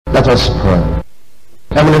Let us pray.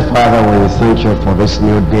 Heavenly Father, we thank you for this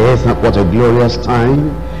new day. What a glorious time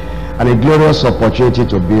and a glorious opportunity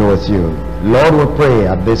to be with you. Lord, we pray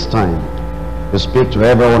at this time to speak to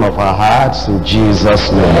every one of our hearts in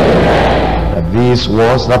Jesus' name. That these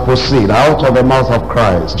words that proceed out of the mouth of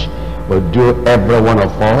Christ will do every one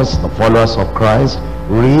of us, the followers of Christ,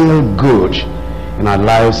 real good in our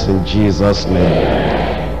lives in Jesus'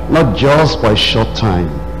 name. Not just for a short time,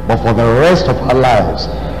 but for the rest of our lives.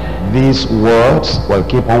 These words will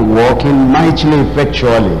keep on working mightily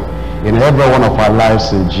effectually in every one of our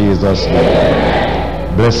lives in Jesus'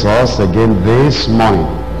 name. Bless us again this morning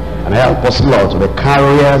and help us, Lord, to be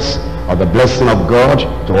carriers of the blessing of God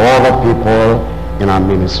to all the people in our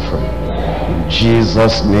ministry. In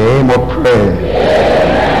Jesus' name we pray.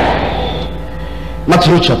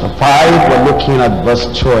 Matthew chapter 5, we're looking at verse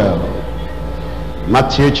 12.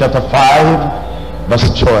 Matthew chapter 5,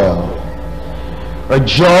 verse 12.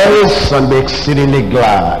 Rejoice and be exceedingly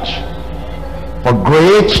glad, for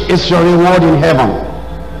great is your reward in heaven.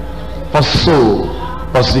 For so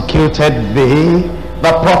persecuted they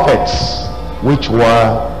the prophets which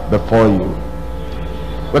were before you.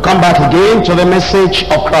 We come back again to the message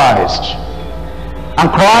of Christ. And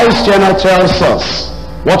Christ now tells us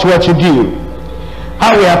what we are to do,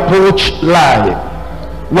 how we approach life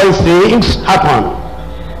when things happen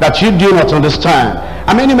that you do not understand.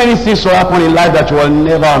 And many things will happen in life that you will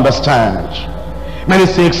never understand. Many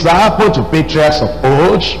things happen to patriarchs of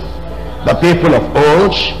old, the people of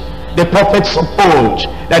old, the prophets of old,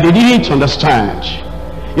 that they didn't understand.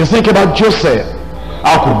 You think about Joseph.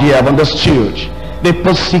 How could they have understood the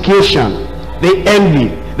persecution, the envy,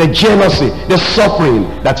 the jealousy, the suffering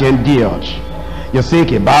that he endured? You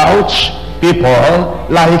think about people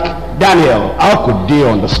like Daniel. How could they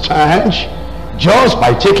understand? Just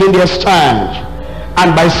by taking their stand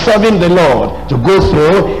and by serving the Lord to go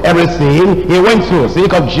through everything he went through.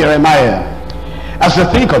 Think of Jeremiah. As you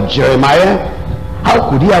think of Jeremiah, how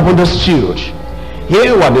could he have understood?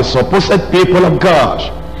 Here were the supposed people of God.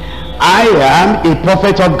 I am a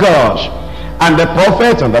prophet of God, and the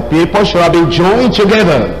prophet and the people should have been joined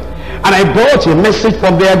together, and I brought a message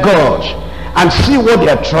from their God, and see what they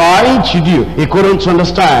are trying to do. He couldn't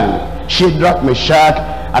understand. Shadrach, Meshach,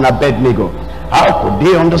 and Abednego. How could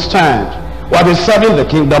they understand? We have been serving the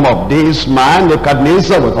kingdom of this man,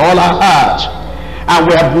 Nebuchadnezzar, with all our heart, and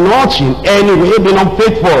we have not in any way been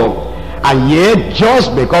unfaithful. And yet,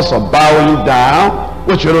 just because of bowing down,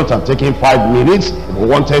 which would not have taken 5 minutes if we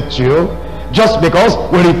wanted to, just because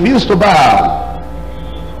we refuse to bow,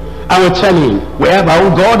 and we're telling, we have our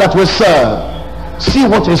own God that we serve. See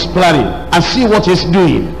what he's planning and see what he's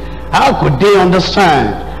doing. How could they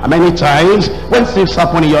understand? And many times when things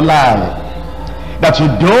happen in your life that you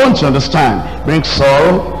don't understand, it brings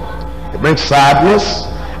sorrow, it brings sadness,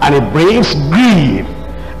 and it brings grief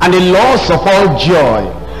and the loss of all joy.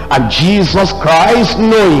 And Jesus Christ,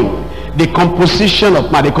 knowing the composition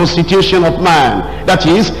of man, the constitution of man, that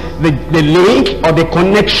is the link or the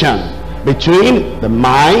connection between the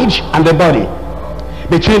mind and the body,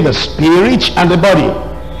 between the spirit and the body,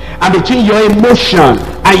 and between your emotion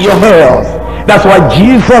and your health. That's why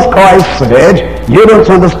Jesus Christ said, you don't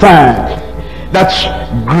understand that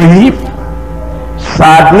grief,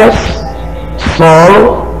 sadness,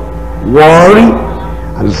 sorrow, worry,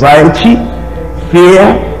 anxiety, fear,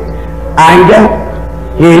 anger,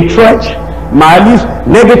 hatred, malice,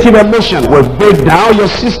 negative emotion will break down your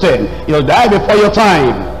system. You'll die before your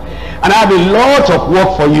time, and I have a lot of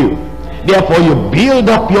work for you. Therefore you build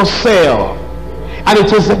up yourself, and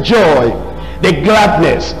it is the joy, the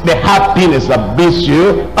gladness, the happiness that builds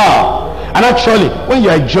you up. And actually, when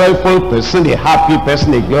you're a joyful person, a happy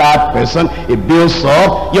person, a glad person, it builds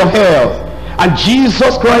up your health. And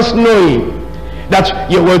Jesus Christ, knowing that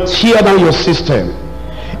you will tear down your system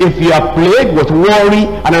if you are plagued with worry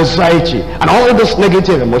and anxiety and all those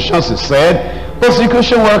negative emotions, he said,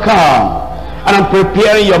 persecution will come, and I'm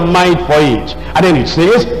preparing your mind for it. And then it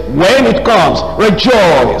says, when it comes,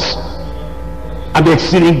 rejoice and be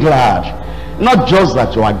exceeding glad. Not just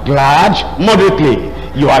that you are glad moderately,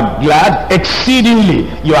 you are glad exceedingly.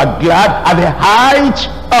 You are glad at the height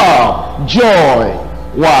of joy.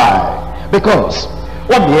 Why? Because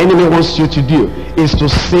what the enemy wants you to do is to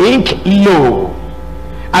sink low,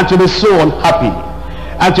 and to be so unhappy,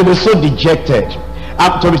 and to be so dejected,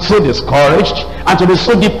 and to be so discouraged, and to be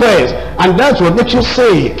so depressed, and that's what makes you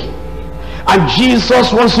sick. And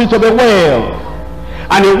Jesus wants you to be well,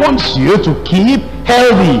 and he wants you to keep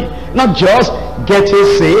healthy, not just getting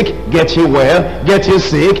sick, getting well, getting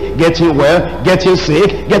sick, getting well, getting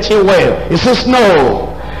sick, getting well. He says no.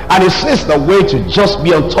 And he says the way to just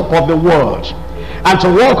be on top of the world and to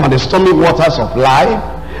walk on the stormy waters of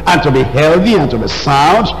life, and to be healthy, and to be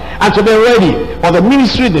sound, and to be ready for the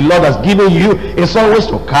ministry the Lord has given you. Is always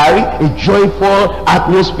to carry a joyful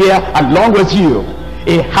atmosphere along with you,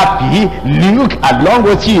 a happy look along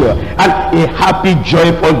with you, and a happy,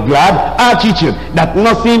 joyful, glad attitude, that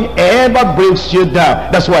nothing ever brings you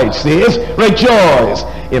down. That's why it says rejoice.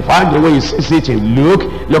 In fact, the way it says it in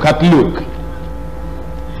Luke, look at Luke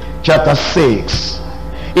chapter 6.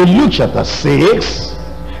 In Luke chapter 6,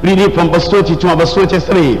 reading from verse 22 and verse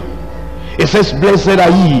 23, it says, blessed are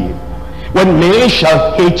ye when men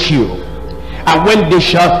shall hate you, and when they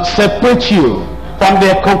shall separate you from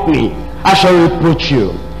their company, and shall reproach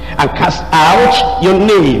you, and cast out your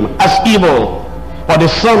name as evil for the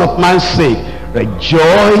Son of Man's sake.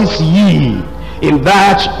 Rejoice ye in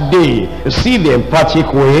that day. You see the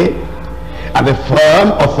emphatic way and the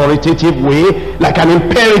firm, authoritative way, like an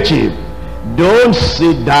imperative. Don't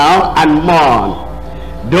sit down and mourn.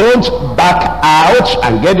 Don't back out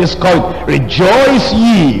and get discouraged. Rejoice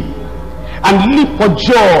ye and leap for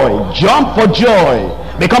joy, jump for joy,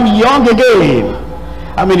 become young again.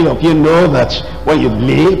 How many of you know that when you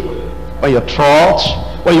leap, when you trot,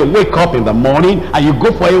 when you wake up in the morning and you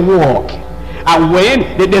go for a walk, and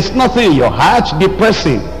when there's nothing in your heart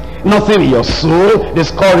depressing, nothing in your soul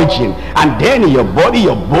discouraging, and then in your body,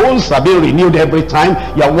 your bones are being renewed every time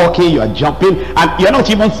you're walking, you're jumping, and you're not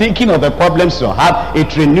even thinking of the problems you have.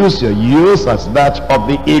 It renews your youth as that of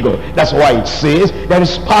the eagle. That's why it says there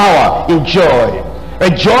is power in joy.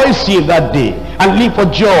 Rejoice ye that day and leap for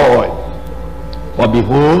joy, for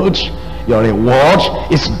behold, your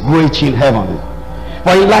reward is great in heaven.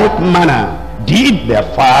 For in like manner did their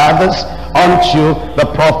fathers unto the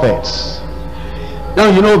prophets. Now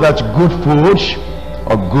you know that good food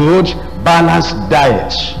or good balanced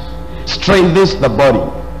diet strengthens the body,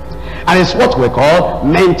 and it's what we call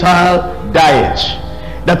mental diet.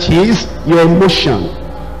 That is your emotion,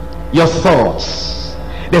 your thoughts,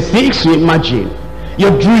 the things you imagine,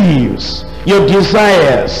 your dreams, your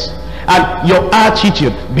desires, and your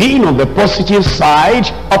attitude being on the positive side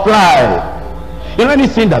of life. You know,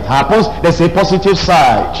 anything that happens, there's a positive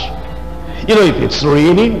side. You know, if it's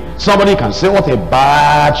raining, somebody can say, what a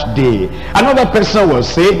bad day. Another person will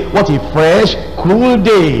say, what a fresh, cool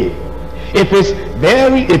day. If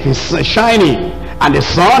it's shining and the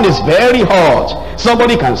sun is very hot,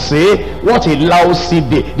 somebody can say, what a lousy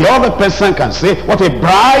day. The other person can say, what a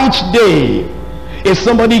bright day. If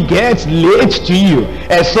somebody gets late to you,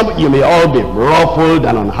 you may all be ruffled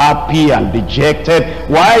and unhappy and dejected.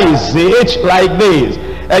 Why is it like this?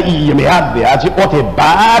 You may have the attitude, what a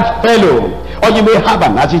bad fellow. Or you may have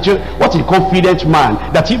an attitude, what a confident man,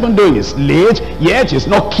 that even though he's late, yet he's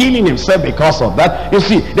not killing himself because of that. You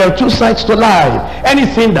see, there are two sides to life.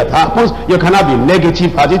 Anything that happens, you can have a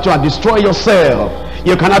negative attitude and destroy yourself.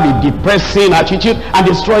 You can have a depressing attitude and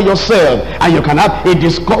destroy yourself. And you can have a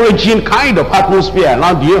discouraging kind of atmosphere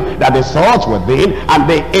around you, that the thoughts within and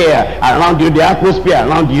the air around you, the atmosphere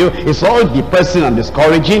around you is all depressing and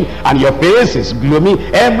discouraging, and your face is gloomy,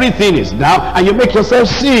 everything is down, and you make yourself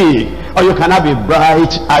sick. Or you can have a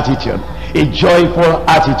bright attitude, a joyful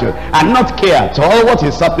attitude, and not care at all what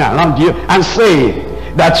is happening around you, and say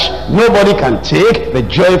that nobody can take the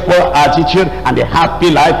joyful attitude and the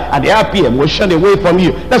happy life and the happy emotion away from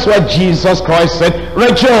you. That's why Jesus Christ said,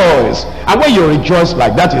 rejoice. And when you rejoice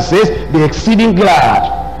like that, he says, be exceeding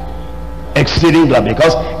glad. Exceeding glad,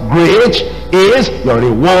 because great is your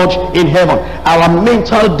reward in heaven. Our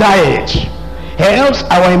mental diet helps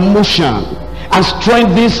our emotion and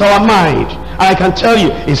strengthens our mind. And I can tell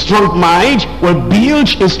you, a strong mind will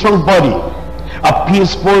build a strong body. A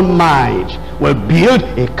peaceful mind will build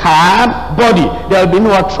a calm body. There will be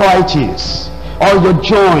no arthritis. All your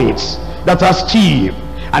joints that are stiff,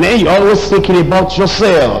 and then you're always thinking about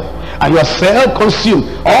yourself, and you're self-consumed.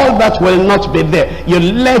 All that will not be there. You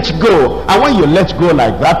let go. And when you let go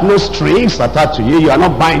like that, no strings attached to you. You are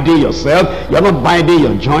not binding yourself. You're not binding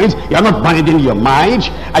your joints. You're not binding your mind.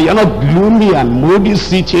 And you're not gloomy and moody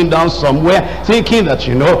sitting down somewhere thinking that,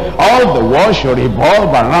 you know, all the world should revolve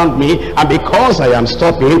around me, and because I am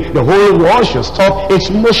stopping, the whole world should stop its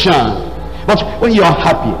motion. But when you are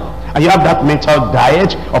happy and you have that mental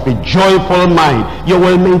diet of a joyful mind, you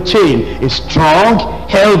will maintain a strong,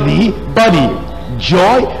 healthy body.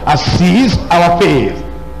 Joy assists our faith,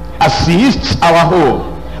 assists our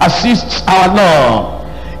hope, assists our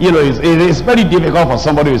love. You know, it is very difficult for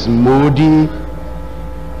somebody who is moody,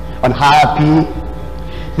 unhappy,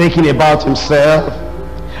 thinking about himself.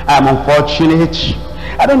 I'm unfortunate.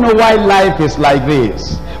 I don't know why life is like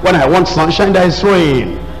this. When I want sunshine, there is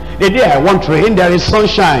rain. The day I want rain, there is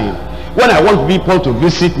sunshine. When I want people to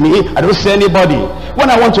visit me, I don't see anybody. When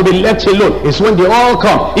I want to be left alone, it's when they all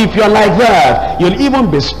come. If you're like that, you'll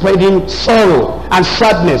even be spreading sorrow and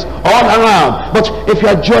sadness all around. But if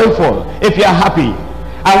you're joyful, if you're happy,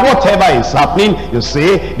 and whatever is happening, you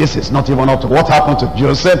say, this is not even up to what happened to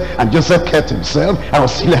Joseph, and Joseph kept himself. I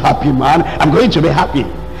was still a happy man. I'm going to be happy.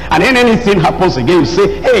 And then anything happens again, you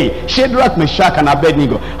say, hey, Shadrach, Meshach, and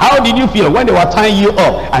Abednego, how did you feel when they were tying you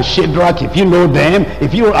up? And Shadrach, if you know them,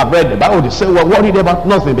 if you have read the Bible, they say, well, worried about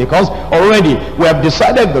nothing, because already we have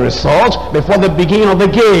decided the result before the beginning of the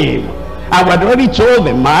game. And we had already told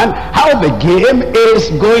the man how the game is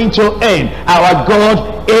going to end. Our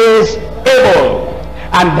God is able.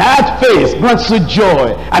 And that faith grants you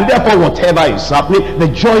joy. And therefore, whatever is happening, the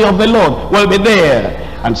joy of the Lord will be there.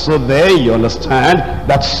 And so there you understand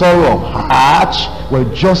that sorrow of heart will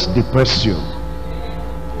just depress you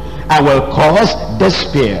and will cause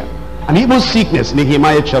despair and even sickness.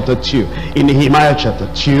 Nehemiah chapter 2. In Nehemiah chapter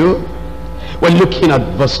 2, we're looking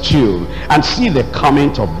at verse 2 and see the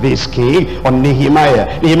comment of this king on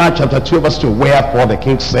Nehemiah. Nehemiah chapter 2 verse 2. Wherefore the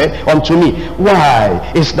king said unto me,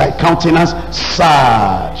 why is thy countenance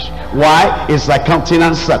sad? Why is thy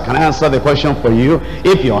countenance sad? Can I answer the question for you?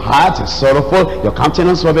 If your heart is sorrowful, your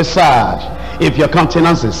countenance will be sad. If your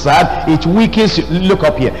countenance is sad, it weakens you. Look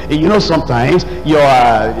up here. You know, sometimes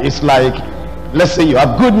it's like, let's say you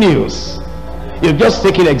have good news. You've just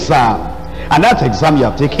taken exam. And that exam you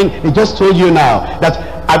have taken, they just told you now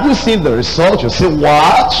that, have you seen the result? You say,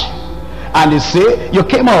 what? And they say, you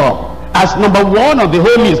came up as number 1 on the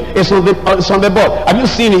whole list. It's on the board. Have you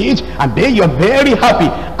seen it? And then you're very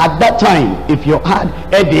happy. At that time, if you had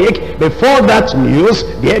headache, before that news,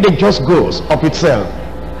 the headache just goes up itself.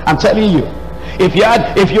 I'm telling you. If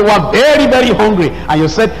you were very, very hungry, and you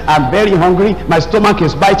said, I'm very hungry, my stomach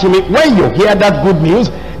is biting me. When you hear that good news,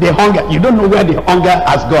 the hunger, you don't know where the hunger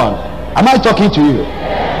has gone. Am I talking to you?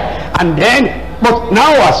 And then, but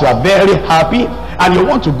now as you are very happy and you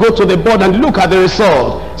want to go to the board and look at the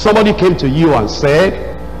result, somebody came to you and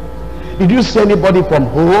said, did you see anybody from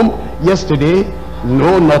home yesterday?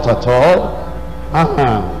 No, not at all.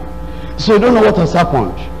 So you don't know what has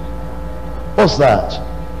happened. What's that?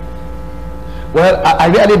 Well, I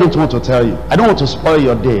really don't want to tell you. I don't want to spoil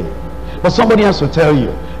your day. But somebody has to tell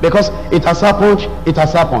you, because it has happened, it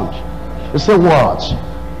has happened. You say, what?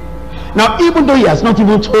 Now, even though he has not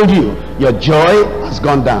even told you, your joy has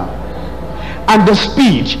gone down. And the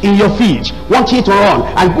speed in your feet, wanting to run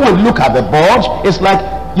and go and look at the board, it's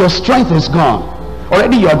like your strength is gone.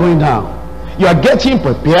 Already you are going down. You are getting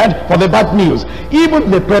prepared for the bad news.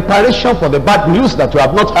 Even the preparation for the bad news that you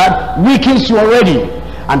have not had weakens you already.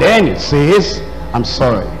 And then it says, I'm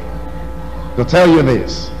sorry to tell you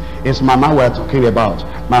this. It's Mama we're talking about.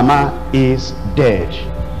 Mama is dead.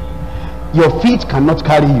 Your feet cannot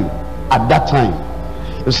carry you. At that time,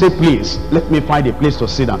 you say, please, let me find a place to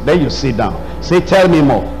sit down. Then you sit down. Say, tell me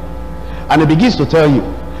more. And it begins to tell you,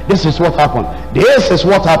 this is what happened. This is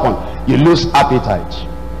what happened. You lose appetite.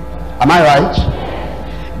 Am I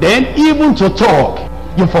right? Then even to talk,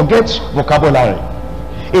 you forget vocabulary.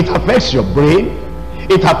 It affects your brain.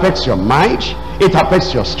 It affects your mind. It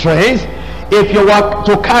affects your strength. If you were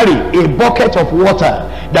to carry a bucket of water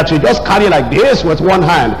that you just carry like this with one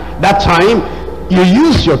hand, that time, you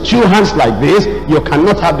use your 2 hands like this, you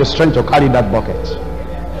cannot have the strength to carry that bucket.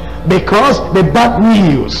 Because the bad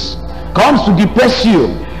news comes to depress you.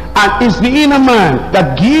 And it's the inner man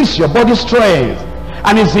that gives your body strength.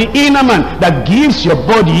 And it's the inner man that gives your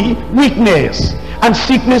body weakness and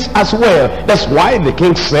sickness as well. That's why the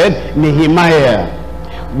king said, Nehemiah,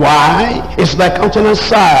 why is thy countenance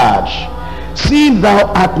sad? See thou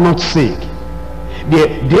art not sick.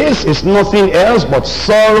 This is nothing else but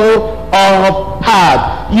sorrow of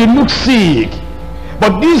heart. You look sick,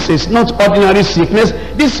 but this is not ordinary sickness.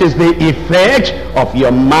 This is the effect of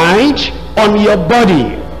your mind on your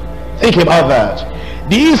body. Think about that.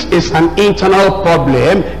 This is an internal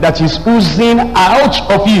problem that is oozing out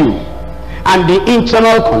of you, and the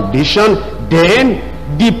internal condition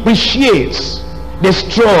then depreciates,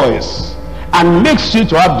 destroys, and makes you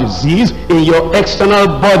to have disease in your external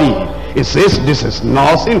body. It says this is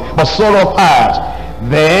nothing but sorrow of heart.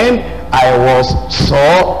 Then I was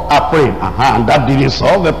so afraid. And that didn't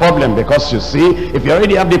solve the problem, because you see, if you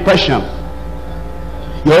already have depression,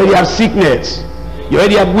 you already have sickness, you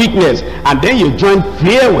already have weakness, and then you join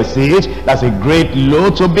fear with it, that's a great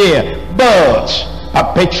load to bear. But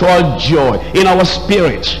perpetual joy in our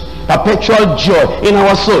spirit, perpetual joy in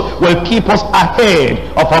our soul will keep us ahead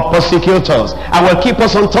of our persecutors, and will keep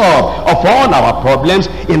us on top of all our problems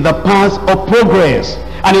in the path of progress.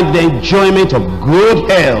 and in the enjoyment of good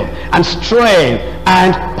health and strength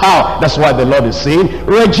and power. That's why the Lord is saying,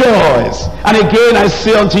 rejoice. And again I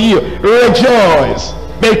say unto you, rejoice.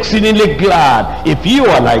 Be exceedingly glad. If you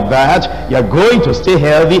are like that, you're going to stay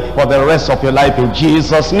healthy for the rest of your life in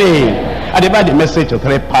Jesus' name. I divide the message to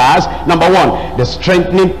 3 parts. Number 1, the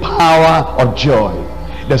strengthening power of joy.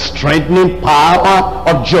 The strengthening power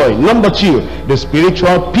of joy. Number 2, the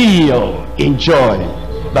spiritual pill in joy.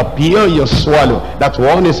 The pill you swallow, that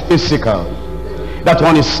one is physical, that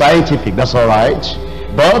one is scientific, that's all right.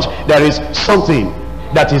 But there is something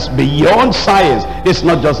that is beyond science. This is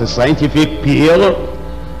not just a scientific pill,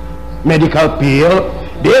 medical pill.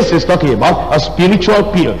 This is talking about a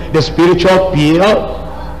spiritual pill. The spiritual pill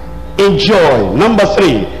in joy. Number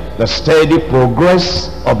 3, the steady progress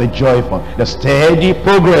of the joyful. The steady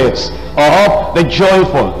progress of the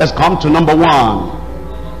joyful. Let's come to number 1.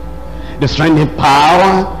 The strengthening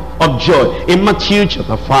power of joy. In Matthew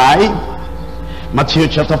chapter 5. Matthew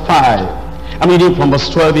chapter 5. I'm reading from verse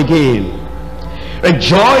 12 again.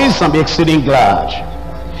 Rejoice and be exceeding glad,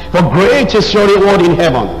 for great is your reward in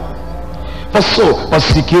heaven. For so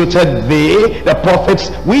persecuted they the prophets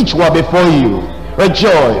which were before you.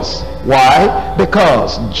 Rejoice. Why?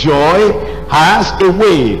 Because joy has a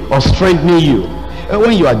way of strengthening you.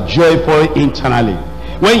 When you are joyful internally,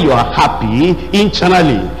 when you are happy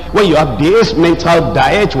internally, when you have this mental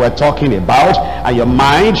diet we're talking about, and your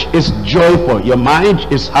mind is joyful, your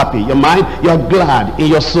mind is happy, your mind, you're glad in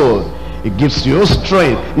your soul, it gives you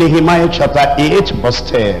strength. Nehemiah chapter 8 verse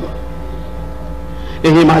 10.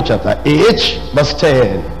 Nehemiah chapter 8 verse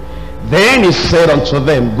 10. Then he said unto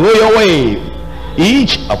them, go your way,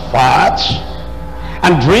 each a fat,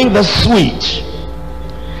 and drink the sweet,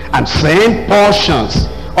 and send portions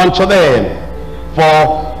unto them,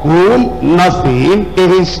 for whom nothing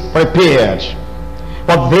is prepared.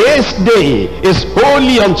 For this day is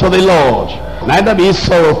holy unto the Lord. Neither be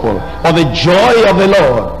sorrowful, for the joy of the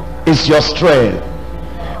Lord is your strength.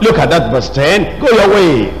 Look at that verse 10. Go your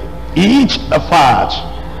way, eat a fat.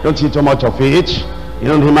 Don't eat too much of it. You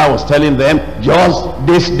know, Nehemiah was telling them, just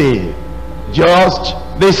this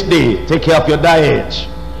day, take care of your diet.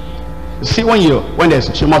 You see, when there's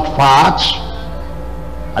too much fat,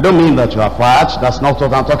 I don't mean that you are fat, that's not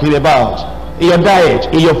what I'm talking about. In your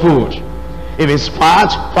diet, in your food, if it's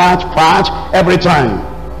fat every time,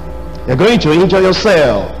 you're going to injure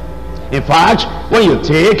yourself. In fact, when you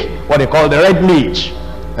take what they call the red meat,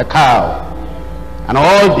 the cow, and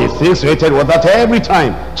all these things related with that every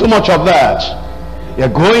time, too much of that, you're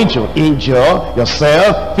going to injure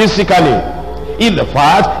yourself physically. Eat the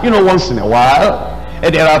fat, once in a while.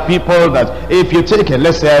 And there are people that if you take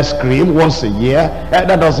let's say ice cream once a year, that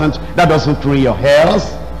doesn't ruin your health.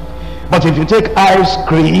 But if you take ice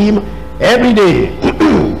cream every day,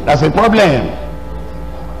 that's a problem.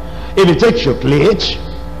 If you take chocolate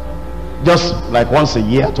just like once a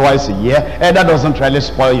year, twice a year, that doesn't really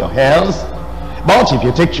spoil your health. But if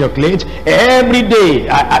you take chocolate every day,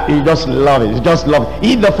 you just love it. You just love it.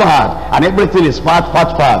 Eat the fat, and everything is fat.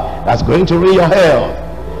 That's going to ruin your health.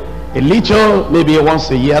 A little, maybe once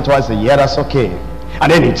a year, twice a year, that's okay. And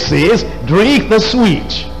then it says, drink the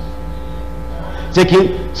sweet.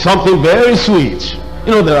 Taking something very sweet.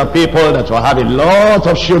 There are people that will have a lot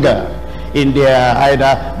of sugar in their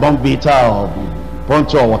either Bombita or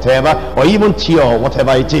Ponto or whatever, or even tea or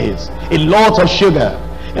whatever it is. A lot of sugar.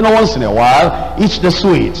 Once in a while, eat the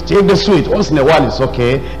sweet. Take the sweet. Once in a while, it's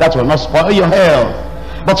okay. That will not spoil your health.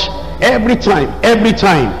 But every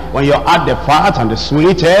time, when you add the fat and the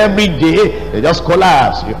sweet, every day, you just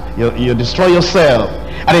collapse. You destroy yourself.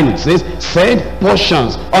 And then it says, send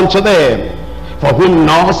portions unto them, for whom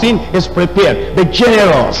nothing is prepared. Be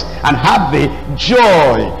generous and have the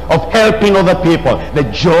joy of helping other people. The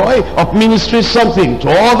joy of ministering something to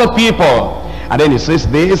other people. And then it says,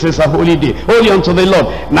 this is a holy day, holy unto the Lord.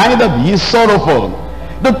 Neither be sorrowful.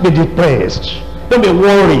 Don't be depressed. Don't be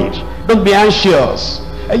worried. Don't be anxious.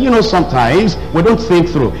 And sometimes we don't think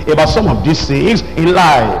through about some of these things in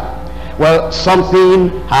life. Well,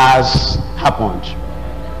 something has happened.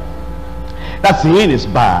 That thing is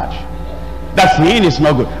bad. That thing is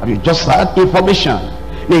not good. Have you just had information?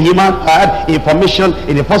 Nehemiah had information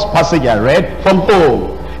in the first passage I read from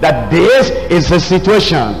home, that this is the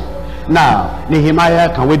situation. Now,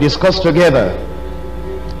 Nehemiah, can we discuss together?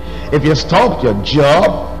 If you stopped your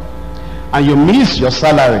job and you miss your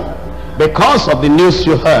salary because of the news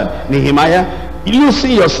you heard, Nehemiah,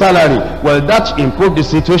 losing your salary, will that improve the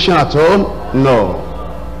situation at home? No.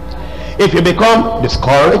 If you become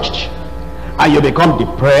discouraged and you become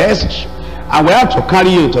depressed and we have to carry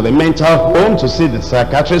you to the mental home to see the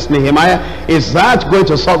psychiatrist Nehemiah. Is that going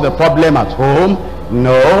to solve the problem at home?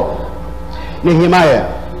 No.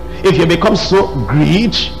 Nehemiah, if you become so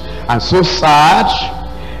grieved and so sad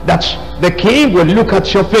that the king will look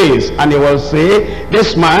at your face and he will say,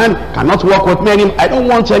 this man cannot walk with me anymore. I don't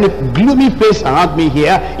want any gloomy face around me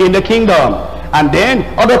here in the kingdom. And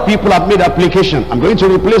then other people have made application. I'm going to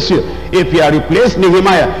replace you. If you are replaced,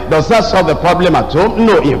 Nehemiah, does that solve the problem at home?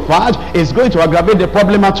 No. In fact, it's going to aggravate the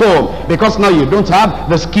problem at home, because now you don't have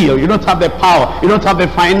the skill, you don't have the power, you don't have the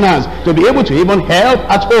finance to be able to even help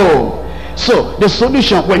at home. So the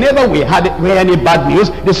solution, whenever we had any bad news,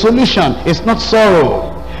 the solution is not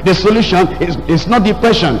sorrow. The solution is not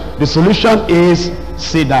depression. The solution is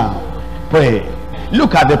sit down, pray.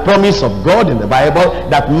 Look at the promise of God in the Bible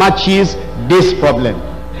that matches this problem,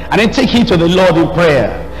 and then take it to the Lord in prayer,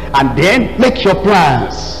 and then make your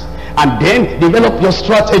plans, and then develop your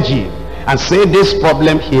strategy, and say, this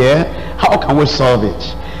problem here, how can we solve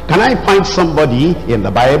it? Can I find somebody in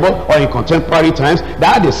the Bible or in contemporary times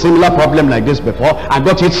that had a similar problem like this before and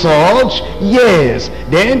got it solved? Yes.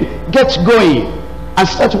 Then get going and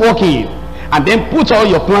start working, and then put all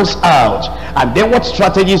your plans out, and then what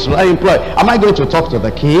strategies will I employ? Am I going to talk to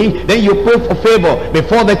the king? Then you pray for favor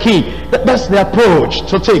before the king. That's the approach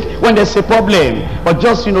to take when there's a problem. But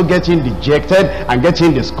just, getting dejected and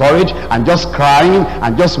getting discouraged and just crying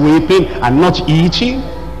and just weeping and not eating.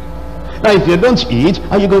 Now, if you don't eat,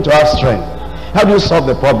 how are you going to have strength? How do you solve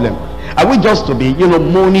the problem? Are we just to be,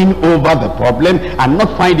 moaning over the problem and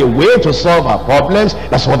not find a way to solve our problems?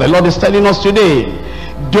 That's what the Lord is telling us today.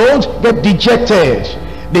 Don't get dejected.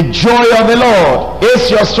 The joy of the Lord is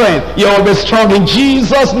your strength. You will be strong in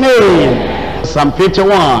Jesus' name. Psalm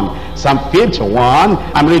 51. Psalm 51,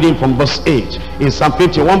 I'm reading from verse 8. In Psalm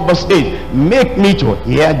 51 verse 8, make me to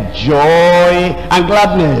hear joy and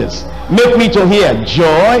gladness. Make me to hear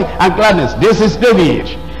joy and gladness. This is David.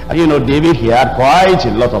 David, he had quite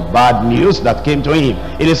a lot of bad news that came to him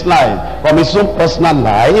in his life. From his own personal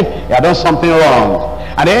life, he had done something wrong.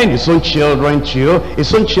 And then his own children too.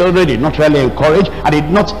 His own children did not really encourage and did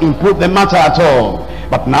not improve the matter at all.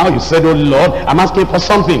 But now he said, oh Lord, I'm asking for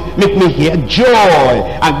something. Make me hear joy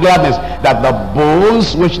and gladness, that the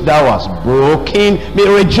bones which thou hast broken may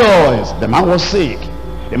rejoice. The man was sick.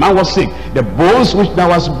 The man was sick. The bones which thou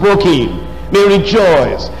hast broken may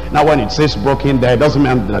rejoice. Now when it says broken there, it doesn't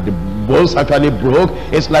mean that the bones actually broke.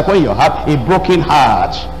 It's like when you have a broken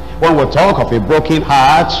heart. When we talk of a broken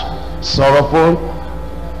heart, sorrowful,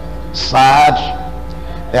 sad,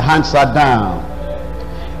 the hands are down,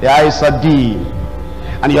 the eyes are dim,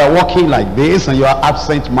 and you are walking like this, and you are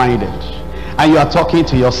absent-minded, and you are talking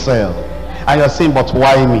to yourself, and you are saying, but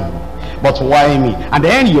why me? But why me? And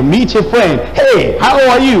then you meet a friend. Hey, how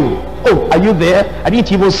are you? Oh, are you there? I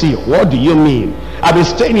didn't even see you. What do you mean? I've been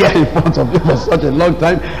staying here in front of you for such a long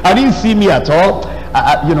time. I didn't see me at all.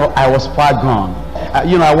 I was far gone.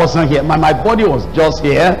 I wasn't here. My body was just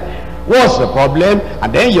here. What's the problem?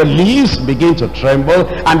 And then your leaves begin to tremble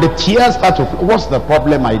and the tears start to flow. What's the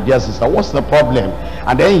problem, my dear sister? What's the problem?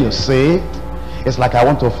 And then you say, it's like I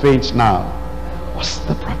want to faint now. What's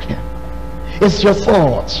the problem? It's your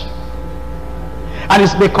thought. And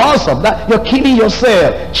it's because of that you're killing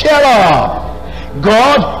yourself. Cheer up.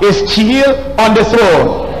 God is still on the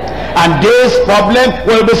throne, and this problem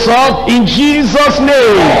will be solved in Jesus'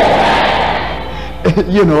 name.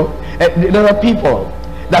 There are people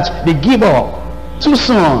that they give up too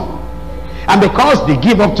soon, and because they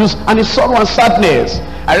give up too soon, and it's sorrow and sadness.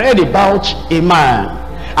 I read about a man,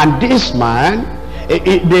 and this man,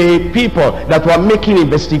 the people that were making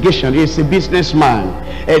investigation, is a businessman.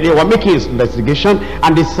 They were making his investigation,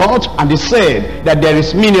 and they thought and they said that there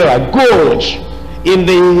is mineral gold in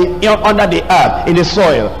under the earth, in the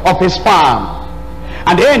soil of his farm.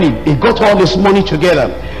 And then he got all this money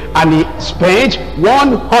together, and he spent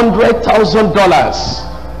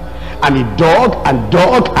 $100,000, and he dug and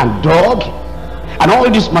dug and dug, and all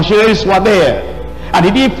these machineries were there, and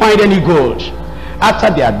he didn't find any gold.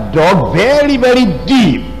 After they had dug very, very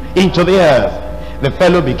deep into the earth, the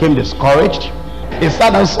fellow became discouraged. He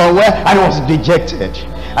sat down somewhere and was dejected,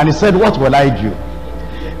 and he said, what will I do?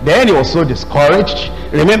 Then he was so discouraged.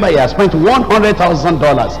 Remember, he had spent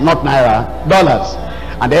 $100,000, not naira, dollars.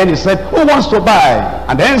 And then he said, who wants to buy?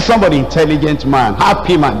 And then somebody, intelligent man,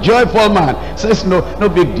 happy man, joyful man, says, no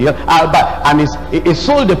big deal, I'll buy. And he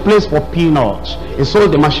sold the place for peanuts. He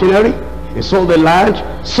sold the machinery, he sold the land,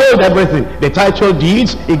 sold everything. The title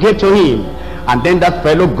deeds he gave to him. And then that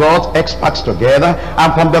fellow got experts together,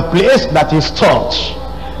 and from the place that he stopped,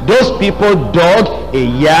 those people dug a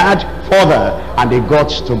yard further, and they got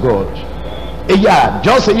to God. A yard,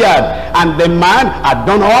 just a yard. And the man had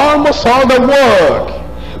done almost all the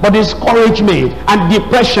work. But discouragement and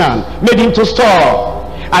depression made him to stop.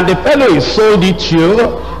 And the fellow he sold it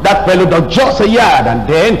to, that fellow does just a yard, and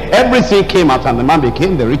then everything came out, and the man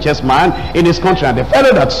became the richest man in his country. And the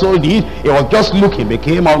fellow that sold it, he was just looking,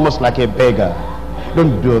 became almost like a beggar.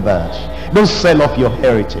 Don't do that. Don't sell off your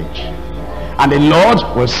heritage. And the Lord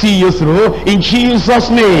will see you through in Jesus'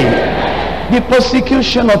 name. The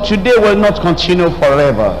persecution of today will not continue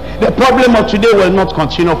forever. The problem of today will not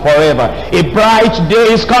continue forever. A bright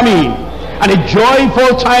day is coming, and a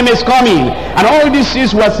joyful time is coming, and all these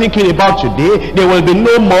things we're thinking about today, there will be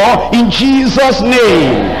no more in Jesus'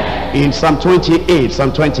 name. In Psalm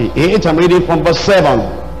 28, I'm reading from verse 7.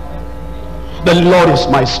 The Lord is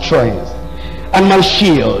my strength and my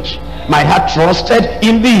shield. My heart trusted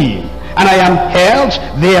in thee, and I am held,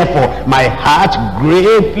 therefore my heart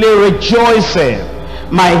greatly rejoiceth.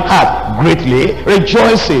 My heart greatly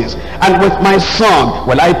rejoices, and with my song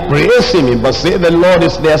will I praise him. In verse 8, the Lord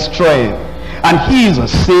is their strength, and he is a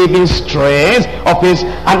saving strength of his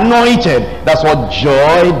anointed. That's what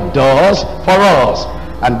joy does for us.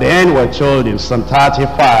 And then we're told in Psalm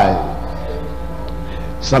 35.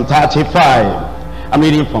 Psalm 35. I'm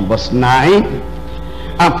reading from verse 9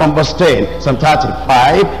 and from verse 10. Psalm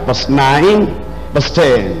 35, verse 9, verse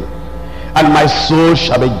 10. And my soul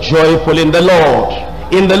shall be joyful in the Lord.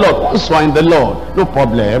 In the Lord. Once you are in the Lord, no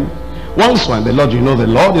problem. Once you are in the Lord, you know the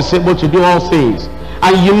Lord is able to do all things.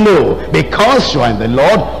 And you know, because you are in the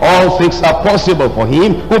Lord, all things are possible for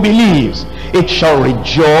him who believes. It shall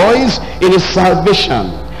rejoice in his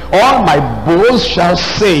salvation. All my bones shall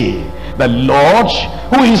say, the Lord,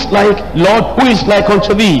 who is like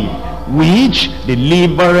unto thee, which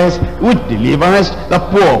delivereth the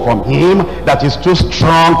poor from him that is too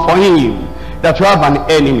strong for him. That you have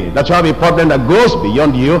an enemy, that you have a problem that goes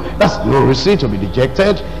beyond you, that's no reason to be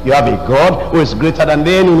dejected. You have a God who is greater than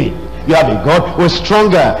the enemy. You have a God who is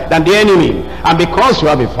stronger than the enemy. And because you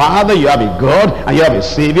have a Father, you have a God, and you have a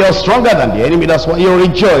Savior stronger than the enemy, that's why you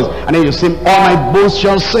rejoice. And then you sing, all my bones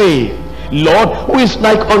shall say, Lord, who is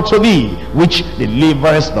like unto thee, which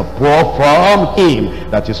delivereth the poor from him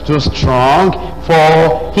that is too strong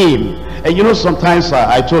for him. And you know, sometimes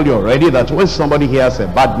I told you already that when somebody hears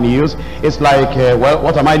bad news, it's like, well,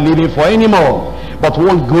 what am I living for anymore? But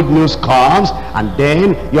when good news comes, and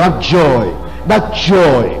then you have joy. That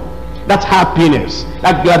joy, that happiness,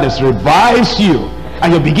 that gladness revives you,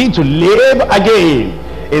 and you begin to live again.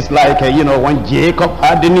 It's like, you know, when Jacob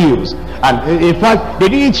had the news, and in fact, they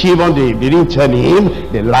didn't tell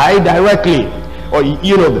him the lie directly. Or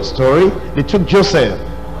you know the story. They took Joseph,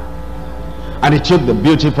 and they took the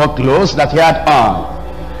beautiful clothes that he had on,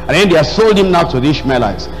 and then they sold him now to the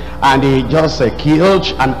Ishmaelites, and they just killed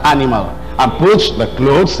an animal and put the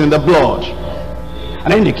clothes in the blood.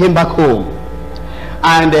 And then they came back home,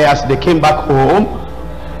 and as they came back home,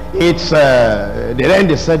 then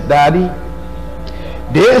they said, Daddy,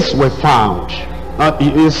 this we found.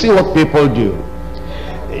 You see what people do.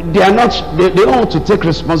 They don't want to take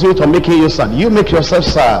responsibility for making you sad. You make yourself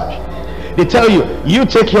sad. They tell you, you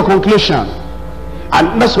take your conclusion.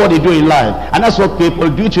 And that's what they do in life. And that's what people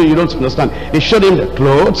do to you. You don't understand. They showed him the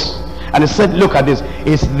clothes, and they said, look at this.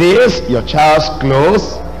 Is this your child's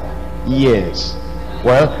clothes? Yes.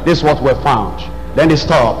 Well, this is what we found. Then they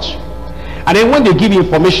stopped. And then when they give you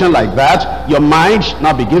information like that, your mind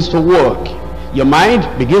now begins to work. Your mind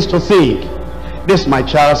begins to think, this is my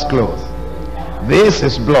child's clothes. This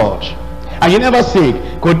is blood. And you never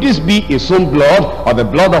think, could this be his own blood or the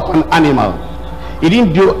blood of an animal? He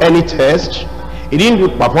didn't do any test. He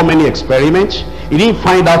didn't perform any experiment. He didn't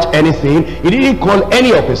find out anything. He didn't call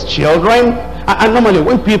any of his children. And normally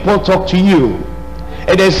when people talk to you,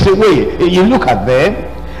 there's a way, you look at them,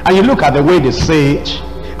 and you look at the way they say it,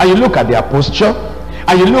 and you look at their posture,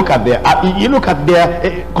 and you look at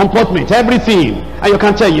their comportment, everything, and you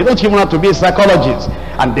can tell. You don't even have to be a psychologist.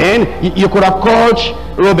 And then you could have called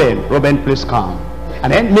Reuben, please come,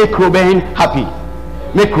 and then make Reuben happy,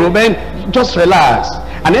 make Reuben just relax,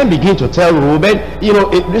 and then begin to tell Reuben, you know,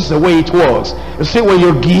 this is the way it works. You see, when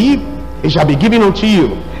you give, it shall be given unto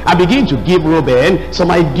you. And begin to give Reuben some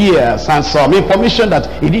ideas and some information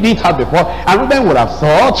that he didn't have before. And Reuben would have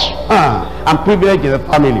thought, I'm privileged in the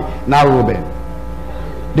family. Now Reuben,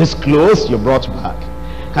 this clothes you brought back,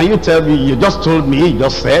 can you tell me, you just told me, you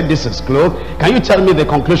just said this is clothes, can you tell me the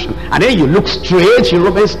conclusion? And then you look straight in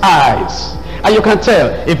Reuben's eyes, and you can tell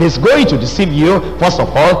if he's going to deceive you. First of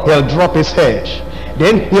all, he'll drop his head.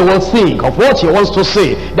 Then he will think of what he wants to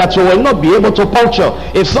say that you will not be able to puncture.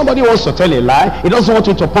 If somebody wants to tell a lie, he doesn't want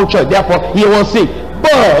you to puncture it, therefore he will think.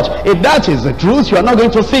 But if that is the truth, you are not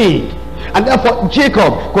going to think. And therefore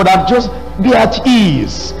Jacob could have just be at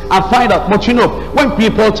ease and find out. But you know, when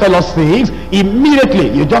people tell us things, immediately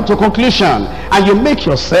you jump to conclusion and you make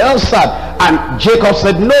yourself sad. And Jacob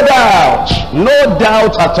said, no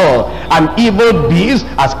doubt at all, an evil beast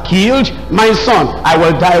has killed my son, I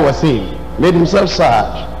will die with him. Made himself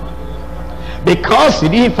sad because he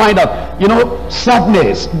didn't find out. You know,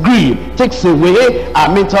 sadness, grief takes away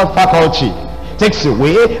our mental faculty, takes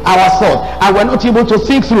away our thought, and we're not able to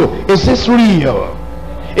think through, is this real?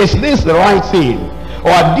 Is this the right thing?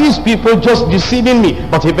 Or are these people just deceiving me?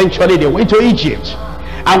 But eventually they went to Egypt,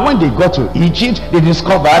 and when they got to Egypt, they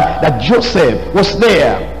discovered that Joseph was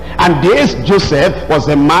there. And this Joseph was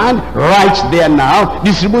a man right there now,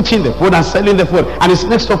 distributing the food and selling the food, and it's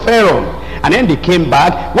next to Pharaoh. And then they came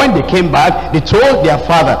back. When they came back, they told their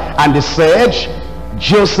father, and they said,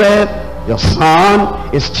 Joseph, your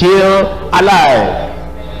son is still alive.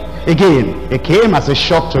 Again, it came as a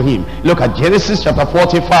shock to him. Look at Genesis chapter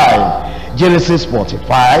 45. Genesis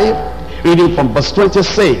 45, reading from verse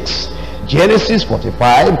 26. Genesis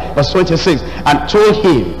 45 verse 26. And told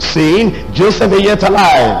him, saying, Joseph is yet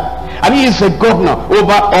alive, and he is a governor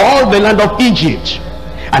over all the land of Egypt.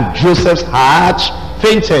 And Joseph's heart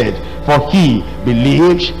fainted, for he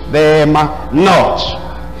believed them not.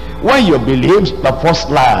 When you believed the first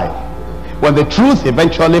lie, when the truth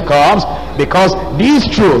eventually comes, because this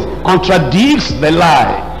truth contradicts the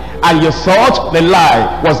lie, and you thought the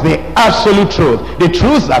lie was the absolute truth, the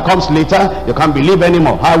truth that comes later, you can't believe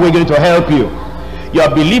anymore. How are we going to help you? You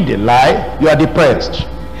have believed the lie, you are depressed.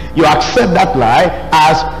 You accept that lie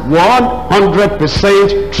as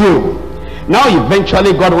 100% true. Now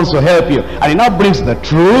eventually God wants to help you, and he now brings the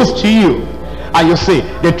truth to you, and you say,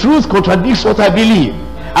 the truth contradicts what I believe.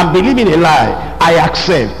 I'm believing a lie. I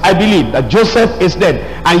accept, I believe that Joseph is dead,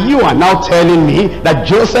 and you are now telling me that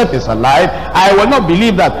Joseph is alive. I will not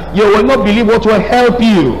believe that. You will not believe what will help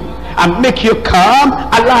you and make you come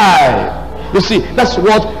alive. You see, that's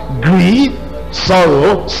what grief,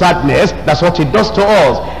 sorrow, sadness, that's what it does to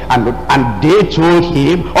us. And they told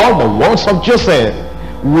him all the words of Joseph,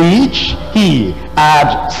 which he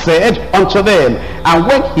had said unto them. And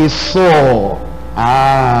when he saw,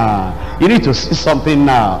 you need to see something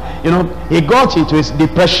now. You know, he got into his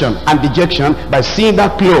depression and dejection by seeing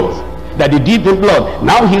that cloth that he dipped in blood.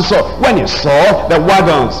 Now he saw, when he saw the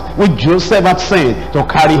wagons which Joseph had sent to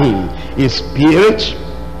carry him, his spirit,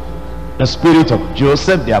 the spirit of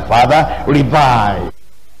Joseph their father, revived.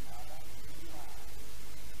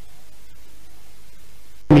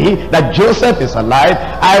 Me that Joseph is alive,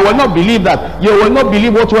 I will not believe that. You will not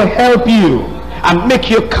believe what will help you and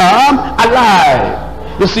make you come alive.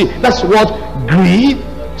 You see, that's what grief,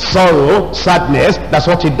 sorrow, sadness, that's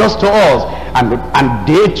what it does to us. And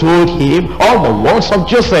they told him all the words of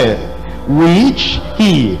Joseph, which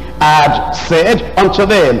he had said unto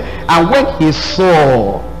them. And when he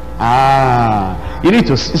saw, you need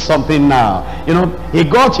to see something now. You know, he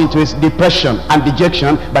got into his depression and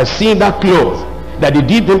dejection by seeing that cloth that he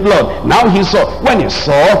dipped in blood. Now he saw, when he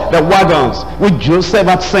saw the wagons which Joseph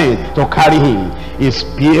had sent to carry him, his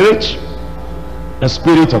spirit, the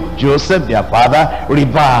spirit of Joseph their father,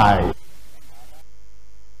 revived.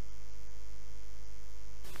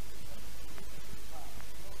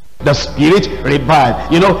 The spirit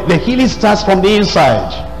revived. You know, the healing starts from the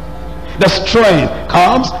inside. The strength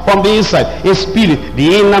comes from the inside. His spirit,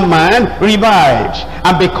 the inner man, revived.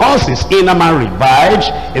 And because his inner man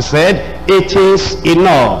revived, he said, it is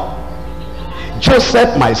enough.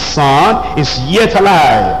 Joseph, my son, is yet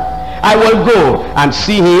alive. I will go and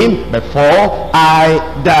see him before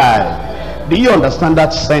I die. Do you understand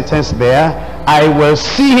that sentence there? I will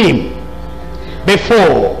see him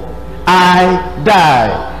before I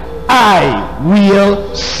die. I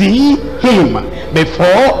will see him before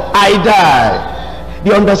I die.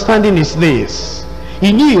 The understanding is this: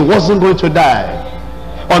 he knew he wasn't going to die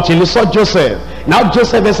until he saw Joseph. Now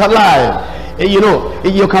Joseph is alive. You know,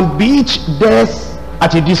 you can beat death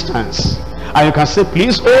at a distance, and you can say,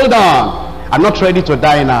 please hold on, I'm not ready to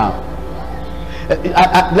die now.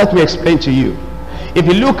 Let me explain to you. If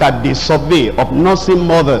you look at the survey of nursing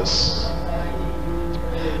mothers,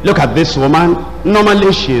 look at this woman.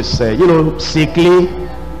 Normally she's sickly,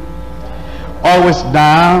 always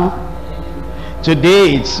down.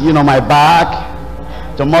 Today it's my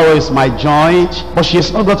back, tomorrow is my joint, but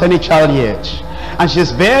she's not got any child yet, and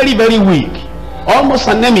she's very, very weak, almost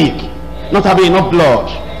anemic, not having enough blood.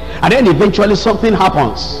 And then eventually something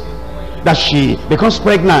happens, that she becomes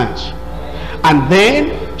pregnant, and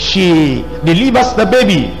then she delivers the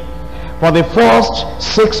baby. For the first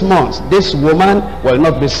 6 months, this woman will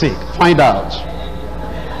not be sick. Find out.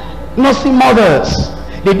 Nursing mothers,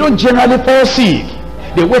 They don't generally fall sick.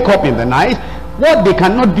 They wake up in the night. What they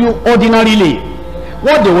cannot do ordinarily,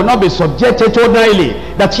 what they will not be subjected to ordinarily,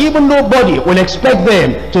 that even nobody will expect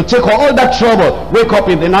them to take all that trouble, wake up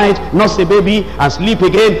in the night, nurse a baby, and sleep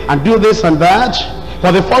again, and do this and that.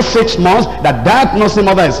 For the first 6 months that nursing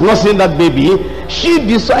mother is nursing that baby, she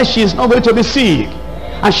decides she is not going to be sick,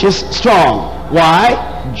 and she's strong.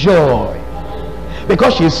 Why? Joy.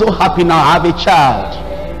 Because she is so happy now I have a child.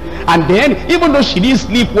 And then, even though she didn't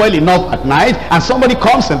sleep well enough at night, and somebody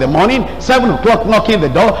comes in the morning, 7 o'clock, knocking the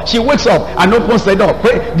door, she wakes up and opens the door.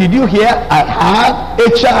 Pray, did you hear? I have a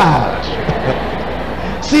child.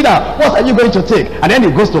 See now, what are you going to take? And then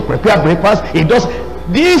he goes to prepare breakfast. He does.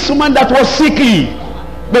 This woman that was sickly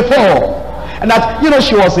before, and that, you know,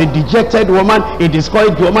 she was a dejected woman, a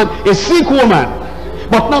discouraged woman, a sick woman,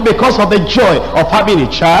 but not because of the joy of having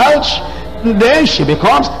a child, then she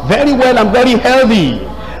becomes very well and very healthy.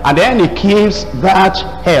 And then he keeps that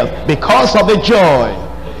health because of the joy.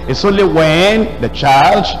 It's only when the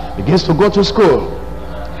child begins to go to school,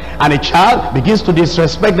 and the child begins to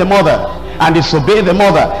disrespect the mother and disobey the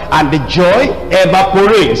mother, and the joy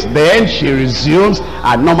evaporates, then she resumes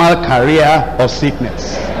a normal career of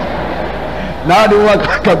sickness. Now the woman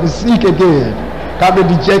can be sick again, can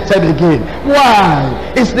be dejected again.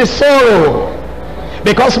 Why? It's the sorrow.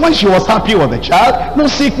 Because when she was happy with the child, no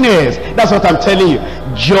sickness. That's what I'm telling you.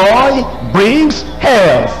 Joy brings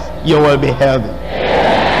health. You will be healthy.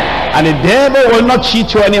 And the devil will not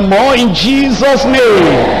cheat you anymore in Jesus'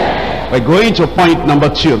 name. We're going to point number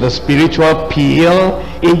 2, the spiritual pill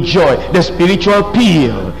in joy. The spiritual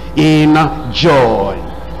pill in joy.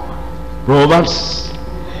 Proverbs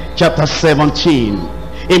chapter 17.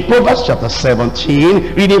 In Proverbs chapter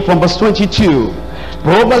 17, reading from verse 22.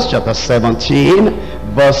 Proverbs chapter 17,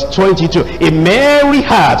 verse 22. A merry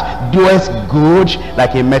heart doeth good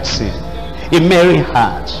like a medicine. A merry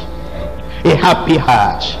heart, a happy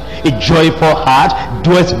heart, a joyful heart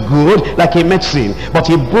doeth good like a medicine. But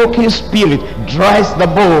a broken spirit dries the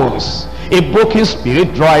bones. A broken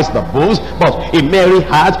spirit dries the bones, but a merry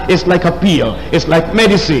heart is like a pill. It's like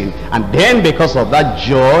medicine. And then because of that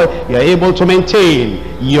joy, you're able to maintain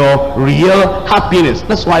your real happiness.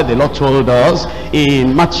 That's why the Lord told us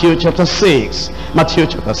in Matthew chapter 6. Matthew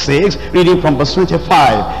chapter 6, reading from verse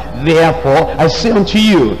 25. Therefore, I say unto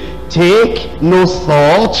you, take no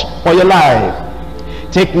thought for your life.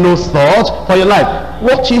 Take no thought for your life.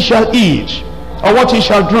 What ye shall eat, or what ye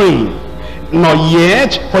shall drink, nor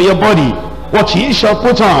yet for your body what ye shall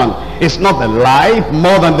put on. Is not the life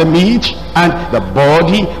more than the meat, and the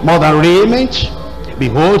body more than raiment?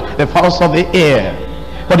 Behold the fowls of the air,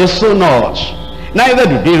 for they sow not, neither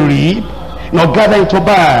do they reap, nor gather into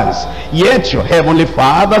barns, yet your heavenly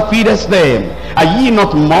Father feedeth them. Are ye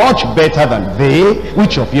not much better than they?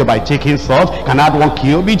 Which of you by taking thought can add 1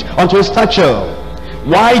 cubit unto his stature?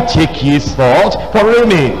 Why take ye thought for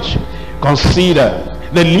raiment? Consider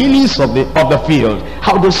the lilies of the field,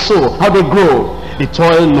 how they sow, how they grow. They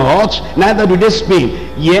toil not, neither do they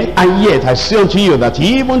spin. Yet I say unto you that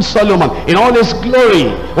even Solomon in all his glory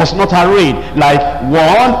was not arrayed like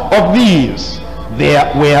one of these.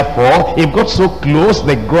 Wherefore, if God so clothes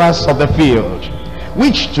the grass of the field,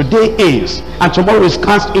 which today is, and tomorrow is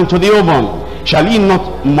cast into the oven, shall he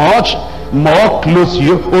not much more clothe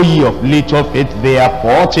you, O ye of little faith?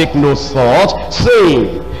 Therefore take no thought,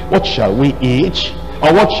 saying, what shall we eat?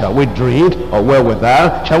 Or what shall we drink? Or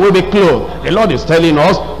wherewithal shall we be clothed? The Lord is telling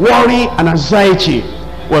us, worry and anxiety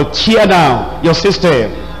will tear down your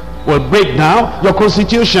system, will break down your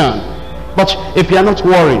constitution. But if you are not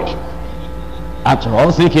worried at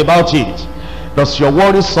all, think about it. Does your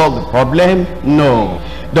worry solve the problem? No.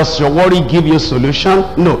 Does your worry give you a solution?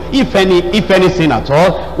 No. If anything at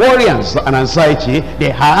all, worry and anxiety, they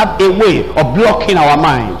have a way of blocking our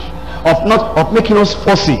mind, of making us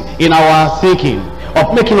fussy in our thinking,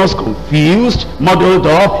 of making us confused, muddled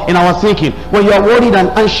up in our thinking. When you are worried and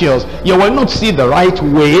anxious, you will not see the right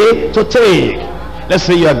way to take. Let's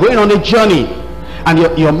say you are going on a journey, and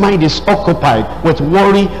your mind is occupied with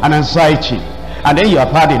worry and anxiety. And then you have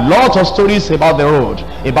heard a lot of stories about the road,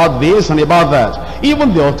 about this and about that.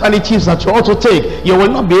 Even the alternatives that you ought to take, you will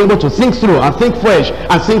not be able to think through and think fresh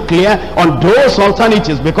and think clear on those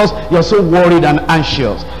alternatives because you're so worried and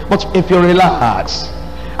anxious. But if you relax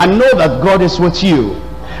and know that God is with you,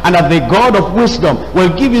 and that the God of wisdom will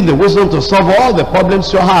give you the wisdom to solve all the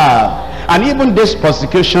problems you have, and even this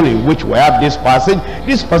persecution in which we have this passage,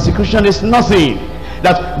 this persecution is nothing.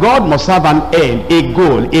 That God must have an end, a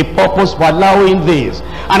goal, a purpose for allowing this.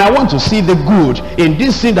 And I want to see the good in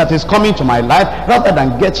this thing that is coming to my life, rather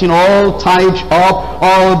than getting all tied up,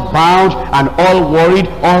 all bound, and all worried,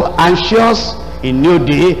 all anxious. A new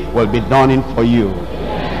day will be dawning for you.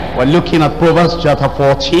 We're looking at Proverbs chapter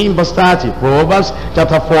 14 verse 30. Proverbs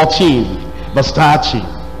chapter 14 verse 30.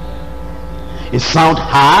 A sound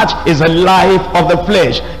heart is the life of the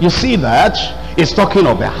flesh. You see that? It's talking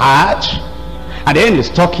of the heart, and then it's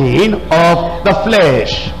talking of the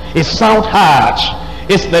flesh. A sound heart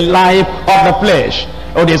is the life of the flesh.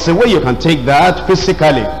 Oh, there's a way you can take that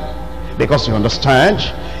physically, because you understand,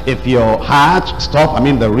 if your heart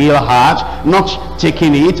the real heart, not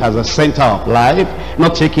taking it as a center of life,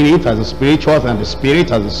 not taking it as a spiritual and the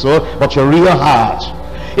spirit as a soul, but your real heart,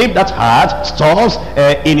 if that heart stops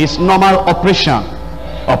in its normal operation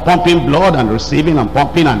of pumping blood and receiving and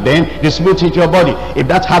pumping and then distributing to your body, if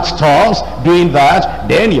that heart stops doing that,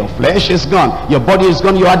 then your flesh is gone, your body is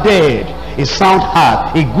gone, you are dead. A sound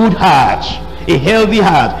heart, a good heart, a healthy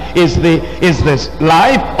heart is the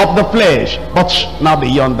life of the flesh. But now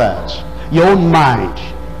beyond that, your own mind,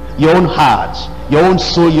 your own heart, your own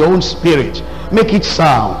soul, your own spirit, make it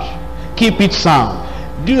sound, keep it sound.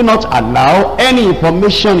 Do not allow any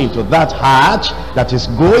information into that heart that is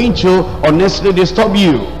going to unnecessarily disturb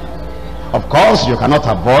you. Of course, you cannot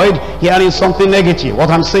avoid hearing something negative.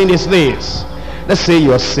 What I'm saying is this. Let's say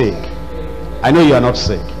you are sick. I know you are not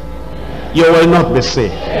sick. You will not be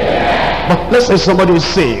sick. But let's say somebody is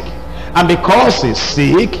sick, and because he's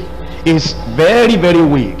sick, he's very, very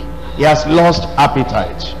weak. He has lost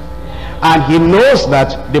appetite. And he knows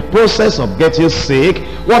that the process of getting sick,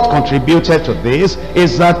 what contributed to this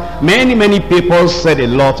is that many people said a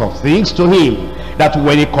lot of things to him, that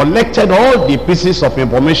when he collected all the pieces of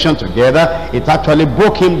information together, it actually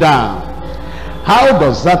broke him down. How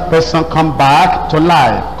does that person come back to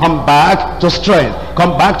life, come back to strength,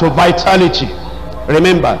 come back to vitality?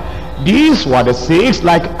 Remember, these were the things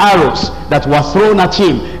like arrows that were thrown at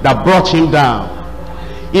him that brought him down.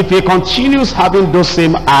 If he continues having those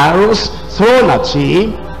same arrows thrown at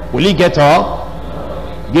him, will he get up?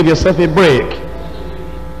 Give yourself a break.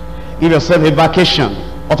 Give yourself a vacation.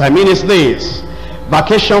 What I mean is this: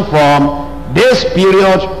 vacation from this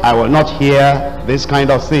period, I will not hear this kind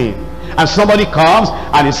of thing. And somebody comes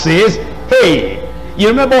and he says, hey, you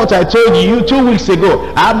remember what I told you 2 weeks ago?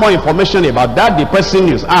 I have more information about that depressing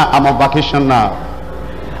news. I'm on vacation now.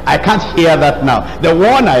 I can't hear that now. The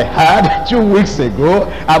one I had 2 weeks ago,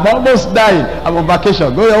 I'm almost dying. I'm on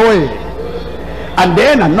vacation. Go away. And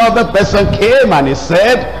then another person came and he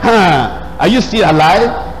said, are you still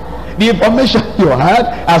alive? The information you had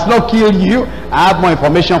has not killed you. I have more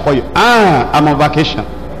information for you. I'm on vacation.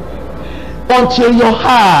 Until your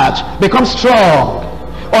heart becomes strong,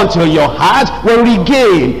 until your heart will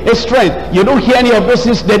regain a strength. You don't hear any of those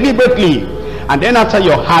things deliberately. And then after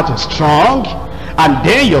your heart is strong, and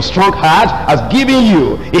then your strong heart has given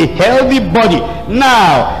you a healthy body,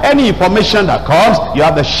 now any information that comes, you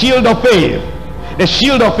have the shield of faith. The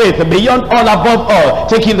shield of faith, beyond all, above all,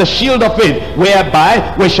 taking the shield of faith,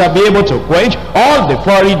 whereby we shall be able to quench all the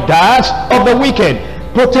fiery darts of the wicked.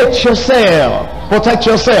 Protect yourself. Protect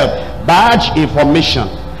yourself. Bad information,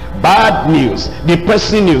 bad news,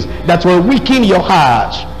 depressing news that will weaken your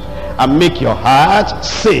heart and make your heart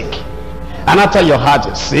sick. And after your heart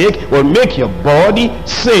is sick, will make your body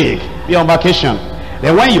sick. Be on vacation.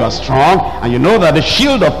 Then when you are strong and you know that the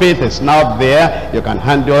shield of faith is now there, you can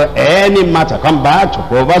handle any matter. Come back to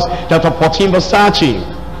Proverbs chapter 14 verse 30.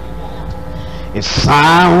 A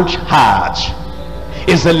sound heart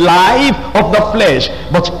is the life of the flesh,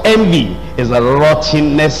 but envy is the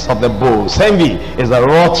rottenness of the bones. Envy is the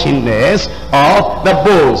rottenness of the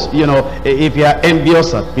bones. You know, if you are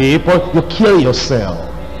envious of people, you kill yourself.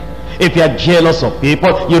 If you are jealous of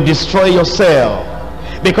people, you destroy yourself.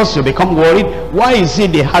 Because you become worried. Why is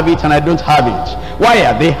it they have it and I don't have it? Why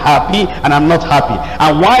are they happy and I'm not happy?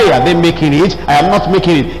 And why are they making it, I am not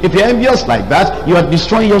making it? If you're envious like that, you are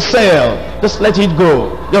destroying yourself. Just let it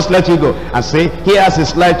go. Just let it go. And say, he has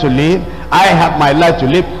his life to live. I have my life to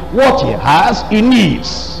live. What he has, he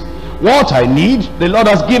needs. What I need, the Lord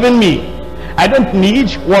has given me. I don't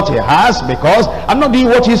need what he has because I'm not doing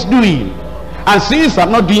what he's doing. And since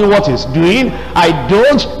I'm not doing what he's doing, I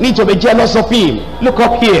don't need to be jealous of him. Look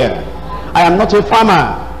up here. I am not a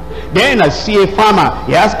farmer. Then I see a farmer.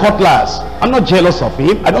 He has cutlass. I'm not jealous of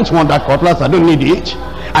him. I don't want that cutlass. I don't need it.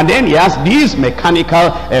 And then he has this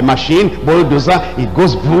mechanical machine, bulldozer. It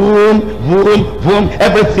goes boom, boom, boom.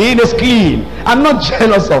 Everything is clean. I'm not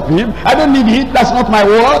jealous of him. I don't need it. That's not my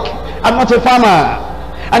work. I'm not a farmer.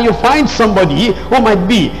 And you find somebody who might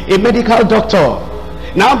be a medical doctor.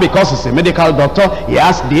 Now because he's a medical doctor, he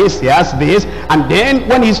has this, and then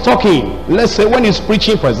when he's talking, let's say when he's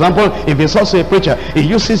preaching, for example, if he's also a preacher, he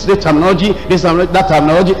uses the terminology, this and that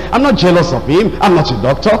terminology. I'm not jealous of him. I'm not a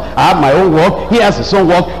doctor. I have my own work. He has his own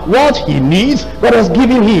work. What he needs, God has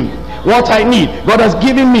given him. What I need, God has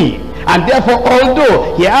given me. And therefore,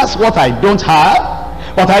 although he has what I don't have,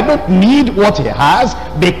 but I don't need what he has,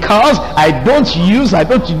 because I don't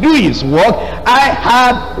do his work, I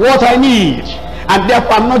have what I need. And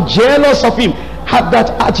therefore I'm not jealous of him. Have that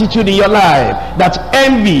attitude in your life, that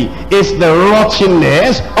envy is the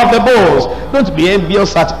rottenness of the bones. Don't be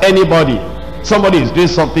envious at anybody. Somebody is doing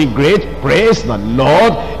something great, praise the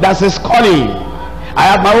Lord. That's his calling. I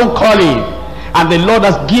have my own calling, and the Lord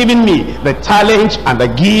has given me the talent and the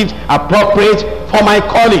gift appropriate for my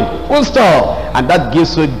calling. Full stop. And that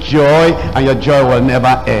gives you joy, and your joy will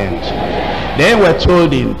never end. Then we're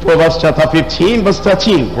told in Proverbs chapter 15 verse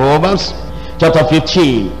 13. Proverbs chapter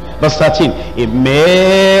 15 verse 13. A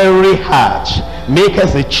merry heart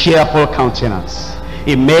maketh a cheerful countenance.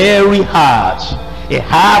 A merry heart, a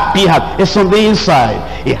happy heart, it's on the inside.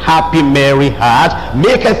 A happy merry heart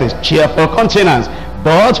maketh a cheerful countenance,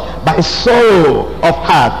 but by sorrow of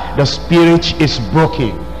heart the spirit is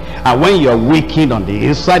broken. And when you're weakened on the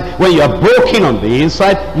inside, when you're broken on the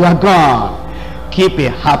inside, you are gone. Keep a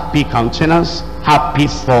happy countenance, happy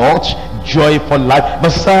thought, joyful life.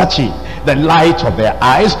 Verse 30. The light of their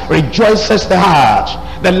eyes rejoices the heart.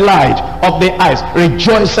 The light of the eyes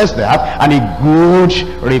rejoices the heart, and a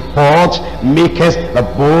good report maketh the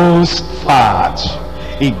bones fat.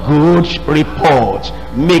 A good report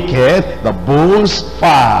maketh the bones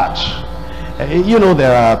fat. You know,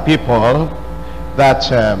 there are people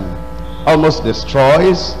that almost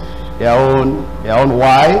destroys their own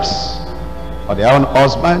wives or their own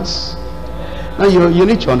husbands. Now you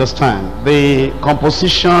need to understand, the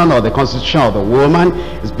composition or the constitution of the woman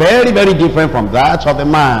is very, very different from that of the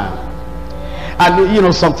man. And you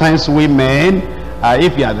know, sometimes we men,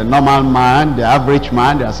 if you are the normal man, the average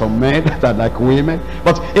man, there are some men that are like women,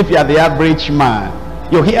 but if you are the average man,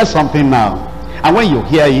 you hear something now, and when you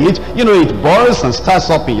hear it, you know, it boils and starts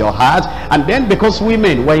up in your heart. And then because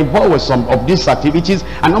women were involved with some of these activities,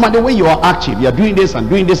 and normally when you are active, you are doing this and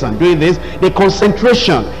doing this and doing this, the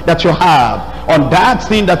concentration that you have on that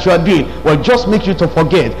thing that you are doing will just make you to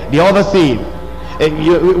forget the other thing.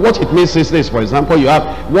 What it means is this: for example, you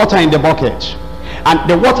have water in the bucket, and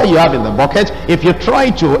the water you have in the bucket, if you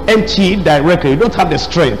try to empty it directly, you don't have the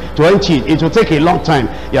strength to empty it. It will take a long time.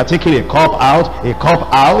 You are taking a cup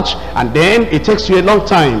out, and then it takes you a long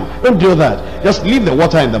time. Don't do that. Just leave the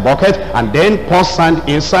water in the bucket, and then pour sand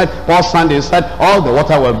inside, all the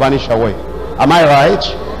water will vanish away. Am I right?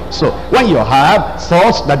 So when you have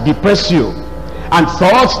thoughts that depress you, and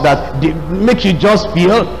thoughts that make you just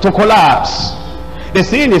feel to collapse, the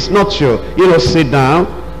thing is not to, sit down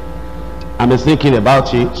and be thinking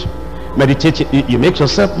about it, meditate. You make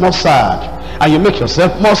yourself more sad, and you make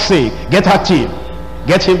yourself more sick. Get active,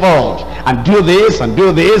 get involved, and do this and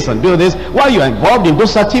do this and do this. While you're involved in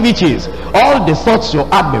those activities, all the thoughts you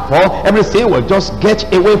had before, everything will just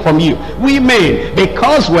get away from you. We men,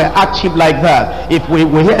 because we're active like that, if we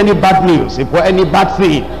hear any bad news, if we're any bad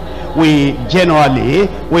thing, we generally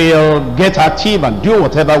will get active and do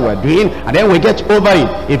whatever we're doing, and then we get over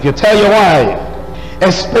it. If you tell your wife,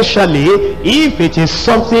 especially if it is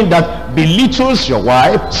something that belittles your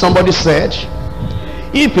wife, somebody said,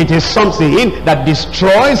 if it is something that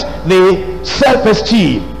destroys the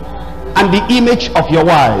self-esteem and the image of your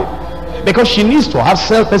wife, because she needs to have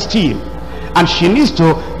self-esteem, and she needs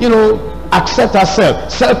to, accept herself,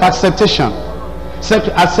 self-acceptation,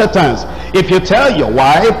 self-acceptance. If you tell your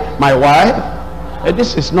wife, my wife,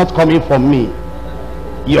 this is not coming from me,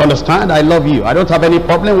 you understand, I love you, I don't have any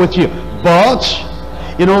problem with you, but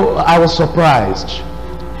I was surprised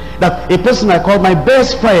that a person I called my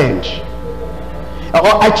best friend,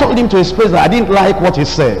 I told him to his face that I didn't like what he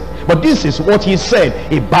said, but this is what he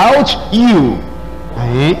said about you.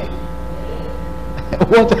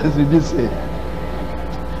 What else did he say?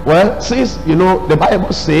 Well, since the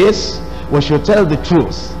Bible says we should tell the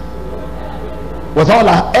truth with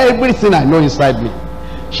everything I know inside me.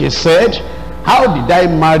 She said, how did I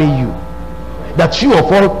marry you, that you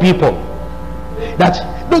of all people,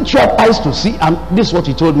 that don't you have eyes to see? And this is what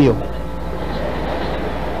he told me,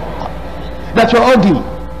 that you're ugly,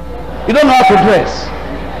 you don't know how to dress.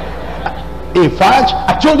 In fact,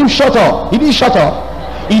 I told him shut up. He didn't shut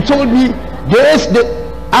up. He told me this.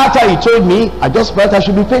 After he told me, I just felt I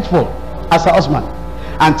should be faithful as a husband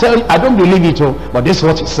and tell you, I don't believe it, but this is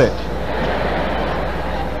what he said.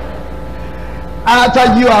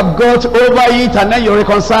 After you have got over it and then you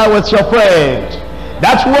reconcile with your friend,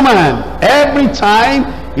 That woman, every time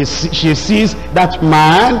she sees that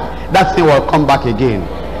man, that thing will come back again.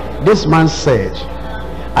 This man said,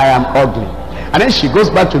 I am ugly. And then she goes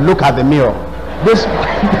back to look at the mirror. This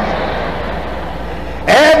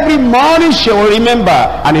every morning she will remember,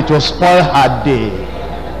 and it will spoil her day.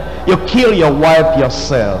 You kill your wife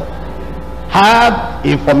yourself. Have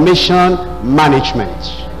information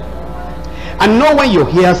management. And know when you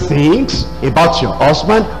hear things about your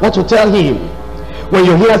husband, what to tell him. When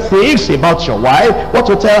you hear things about your wife, what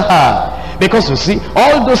to tell her. Because you see,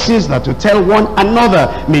 all those things that you tell one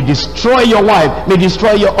another may destroy your wife, may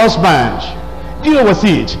destroy your husband. Deal with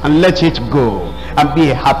it and let it go, and be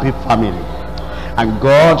a happy family. And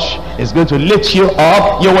God is going to lift you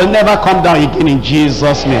up. You will never come down again in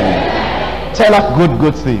Jesus' name. Tell her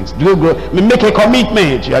good things. Do good. Make a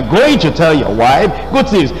commitment. You are going to tell your wife good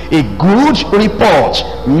things. A good report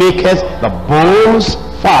maketh the bones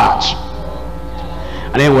fat.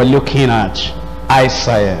 And then we're looking at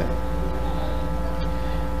Isaiah.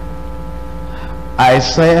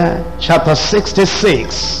 Isaiah chapter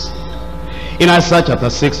 66. In Isaiah chapter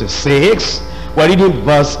 66, we're reading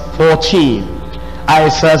verse 14.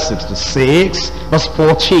 Isaiah 66 verse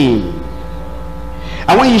 14.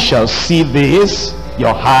 And when you shall see this,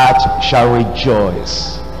 your heart shall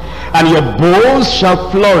rejoice, and your bones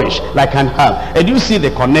shall flourish like an herb. And you see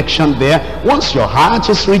the connection there? Once your heart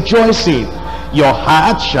is rejoicing, your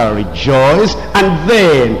heart shall rejoice, and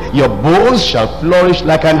then your bones shall flourish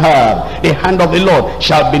like an herb. The hand of the Lord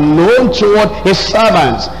shall be known toward his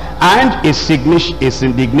servants, and his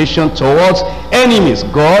indignation towards enemies.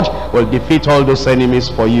 God will defeat all those enemies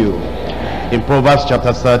for you. In Proverbs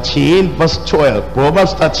chapter 13 verse 12.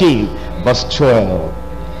 Proverbs 13 verse 12.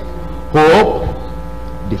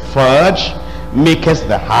 Hope deferred maketh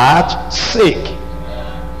the heart sick.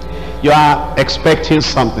 You are expecting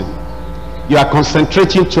something. You are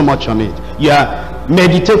concentrating too much on it. You are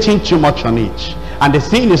meditating too much on it. And the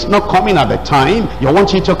thing is not coming at the time you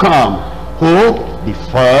want it to come. Hope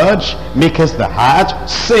deferred maketh the heart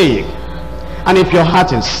sick. And if your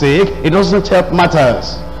heart is sick, it doesn't help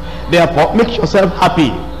matters. Therefore, make yourself happy.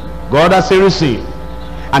 God has a reason.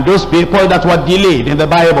 And those people that were delayed in the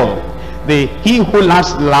Bible, he who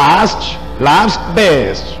laughs last, laughs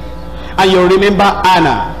best. And you remember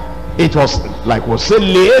Anna. It was like we'll say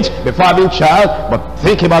late before having child, but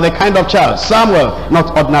think about the kind of child. Samuel,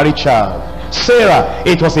 not ordinary child. Sarah,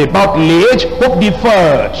 it was about late, hope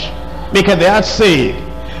deferred, making the heart sick.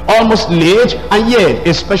 Almost late, and yet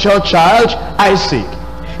a special child, Isaac.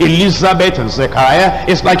 Elizabeth and Zechariah,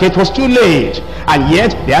 it's like it was too late, and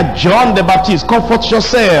yet they had John the Baptist. Comfort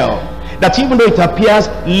yourself that even though it appears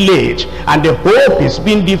late and the hope is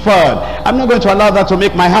being deferred, I'm not going to allow that to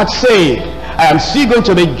make my heart sick. I am still going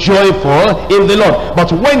to be joyful in the Lord.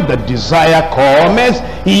 But when the desire comes,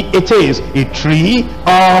 it is a tree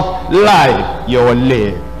of life. You will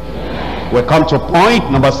live. We come to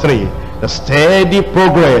point number 3. The steady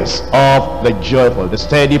progress of the joyful. The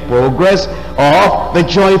steady progress of the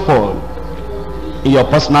joyful. In your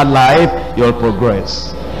personal life, you will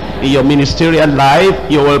progress. In your ministerial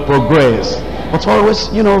life, you will progress. But always,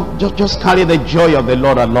 just carry the joy of the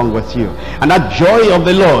Lord along with you. And that joy of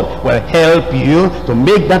the Lord will help you to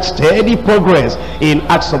make that steady progress. In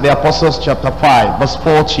Acts of the Apostles chapter 5 verse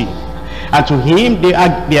 40. And to him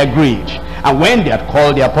they agreed. And when they had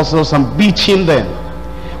called the apostles and beaten them,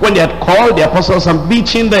 when they had called the apostles and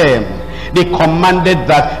beaten them, they commanded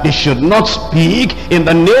that they should not speak in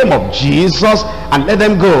the name of Jesus, and let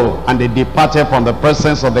them go. And they departed from the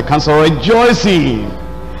presence of the council rejoicing.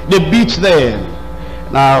 They beat them.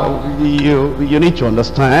 Now you need to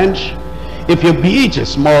understand, if you beat a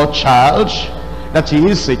small child, that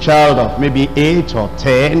is a child of maybe 8 or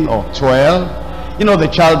 10 or 12, the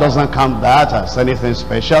child doesn't count that as anything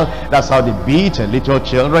special. That's how they beat little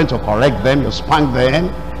children, to correct them. You spank them,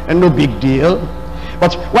 and no big deal.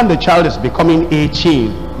 But when the child is becoming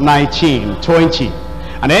 18, 19, 20,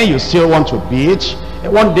 and then you still want to beat,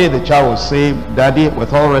 one day the child will say, Daddy,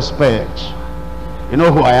 with all respect, you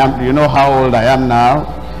know who I am? You know how old I am now?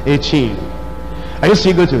 18. Are you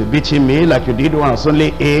still going to be beating me like you did when I was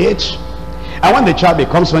only 8? And when the child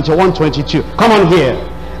becomes 21, 22, come on here.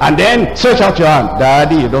 And then stretch out your hand.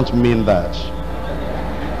 Daddy, you don't mean that.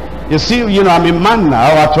 You see, I'm a man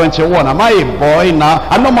now at 21. Am I a boy now?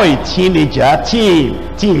 I'm no more a teenager.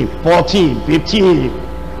 Teen, 14, 15,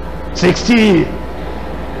 16,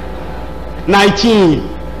 19,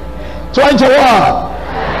 21.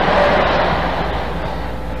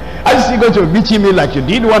 Are you still going to be beating me like you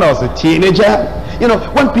did when I was a teenager?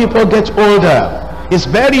 When people get older, it's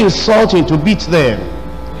very insulting to beat them.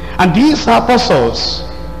 And these apostles,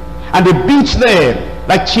 and they beat them.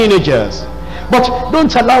 like teenagers. But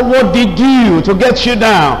don't allow what they do to get you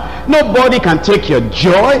down. Nobody can take your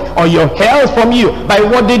joy or your health from you by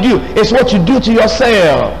what they do. It's what you do to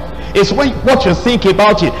yourself. It's what you think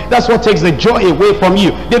about it. That's what takes the joy away from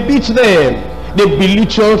you. They beat them. They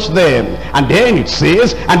belittled them. And then it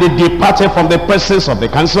says, and they departed from the presence of the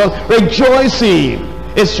council, rejoicing.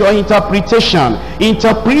 It's your interpretation.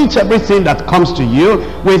 Interpret everything that comes to you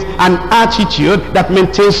with an attitude that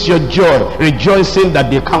maintains your joy, rejoicing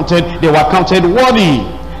that they were counted worthy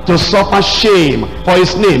to suffer shame for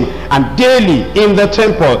his name, and daily in the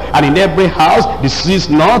temple and in every house they ceased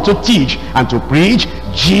not to teach and to preach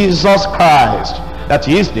Jesus Christ. That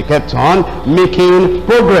is, they kept on making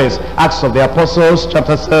progress. Acts of the Apostles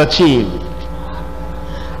chapter 13.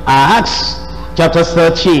 Acts chapter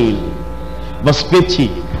 13 verse 50.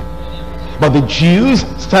 But the Jews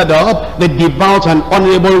stirred up the devout and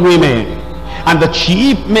honorable women and the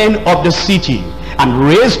chief men of the city, and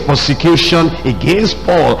raised persecution against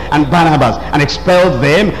Paul and Barnabas, and expelled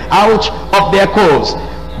them out of their coasts.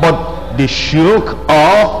 But they shook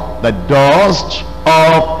off the dust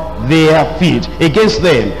of their feet against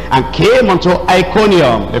them, and came unto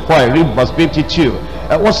Iconium. Before I read verse 52,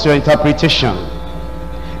 what's your interpretation?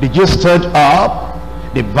 The Jews stirred up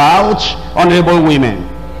devout, honorable women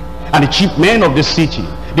and the chief men of the city.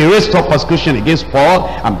 They raised up persecution against Paul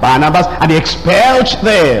and Barnabas, and they expelled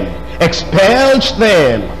them.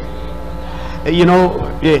 You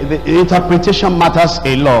know, the interpretation matters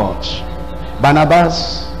a lot.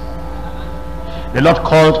 Barnabas, the Lord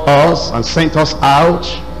called us and sent us out,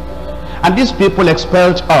 and these people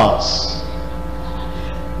expelled us.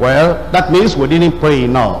 Well, that means we didn't pray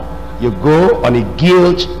enough. You go on a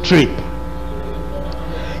guilt trip.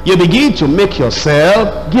 You begin to make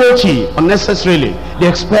yourself guilty unnecessarily. They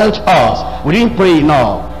expelled us. We didn't pray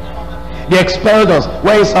enough. They expelled us.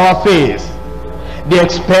 Where is our faith? They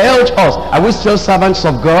expelled us. Are we still servants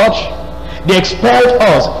of God? They expelled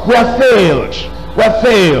us. We are failed. We are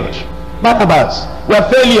failed. Barnabas, we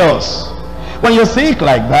are failures. When you think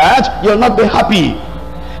like that, you'll not be happy.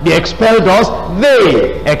 They expelled us.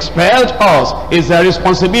 They expelled us. It's their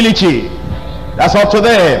responsibility. That's up to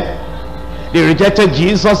them. They rejected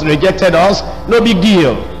Jesus, rejected us. No big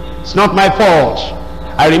deal. It's not my fault.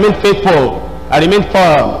 I remain faithful. I remain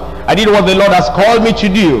firm. I did what the Lord has called me to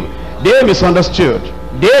do. They misunderstood.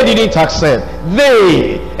 They didn't accept.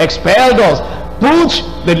 They expelled us.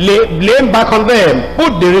 Put the blame back on them.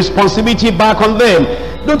 Put the responsibility back on them.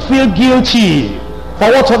 Don't feel guilty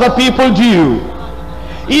for what other people do.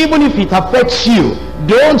 Even if it affects you,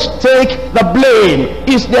 don't take the blame.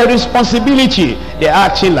 It's their responsibility. They're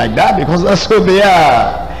acting like that because that's who they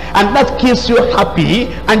are. And that keeps you happy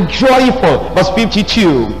and joyful. Verse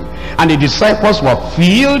 52. And the disciples were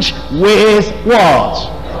filled with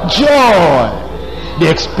what? Joy. They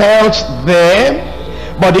expelled them,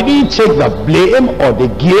 but they didn't take the blame or the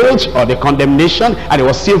guilt or the condemnation, and they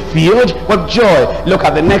were still filled with joy. Look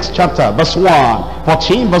at the next chapter, verse 1.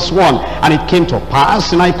 14 verse 1. And it came to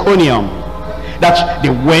pass in Iconium that they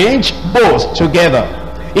went both together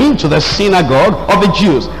into the synagogue of the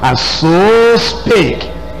Jews, and so spake,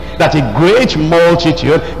 that a great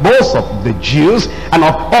multitude both of the Jews and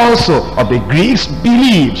also of the Greeks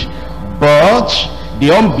believed. But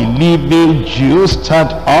the unbelieving Jews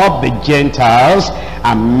stirred up the Gentiles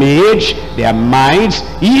and made their minds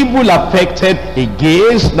evil affected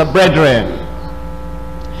against the brethren.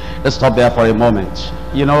 Let's stop there for a moment.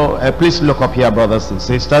 You know, please look up here, brothers and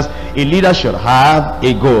sisters. A leader should have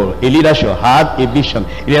a goal. A leader should have a vision.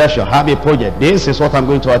 A leader should have a project. This is what I'm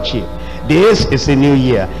going to achieve. This is a new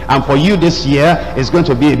year. And for you this year is going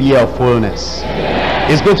to be a year of fullness.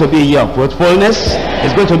 It's going to be a year of fruitfulness.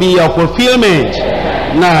 It's going to be a year of fulfillment.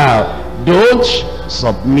 Now, don't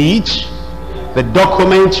submit the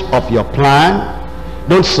document of your plan.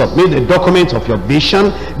 Don't submit the document of your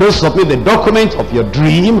vision. Don't submit the document of your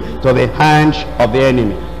dream to the hand of the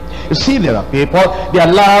enemy. You see, there are people, they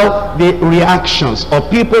allow the reactions of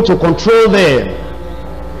people to control them.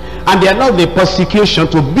 And they allow the persecution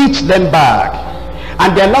to beat them back.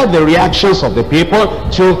 And they allow the reactions of the people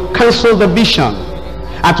to cancel the vision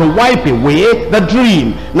and to wipe away the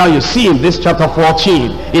dream. Now you see in this chapter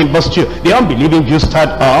 14, in verse 2, the unbelieving Jews stirred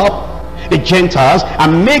up the Gentiles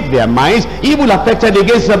and make their minds evil affected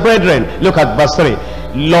against the brethren. Look at verse 3.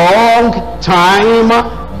 Long time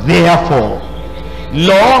therefore.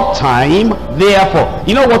 Long time therefore.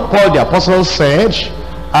 You know what Paul the apostle said?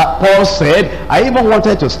 Paul said, I even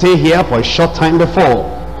wanted to stay here for a short time before.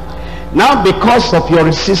 Now because of your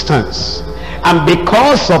resistance and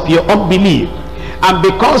because of your unbelief And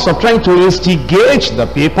because of trying to instigate the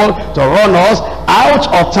people to run us out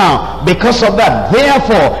of town, because of that,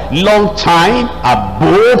 therefore, long time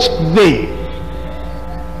abode they.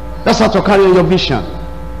 That's how to carry your vision.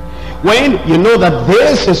 When you know that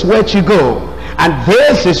this is where to go, and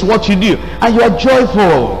this is what you do, and you are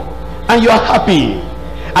joyful, and you are happy,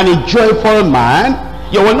 and a joyful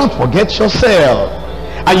man, you will not forget yourself.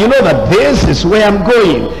 And you know that this is where I'm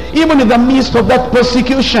going, even in the midst of that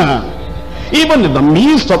persecution, even in the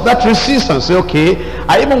midst of that resistance. Say, okay,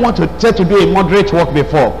 I even want to try to do a moderate walk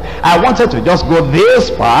before. I wanted to just go this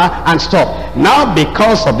far and stop. Now,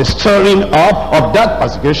 because of the stirring up of that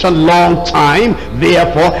persecution, long time,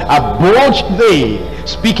 therefore, abode they,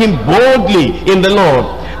 speaking boldly in the Lord,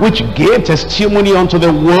 which gave testimony unto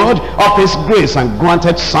the word of his grace, and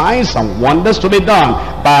granted signs and wonders to be done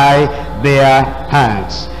by their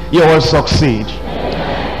hands. You will succeed.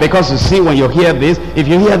 Because you see, when you hear this, if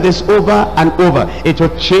you hear this over and over, it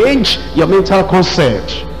will change your mental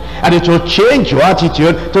concept, and it will change your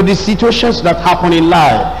attitude to the situations that happen in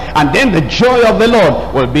life. And then the joy of the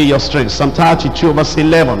Lord will be your strength. Psalm 32 verse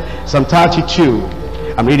 11. Psalm 32,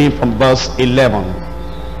 I'm reading from verse 11.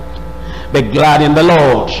 Be glad in the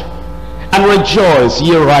Lord and rejoice,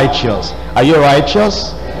 ye righteous. Are you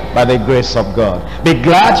righteous? By the grace of God. Be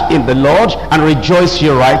glad in the Lord and rejoice, ye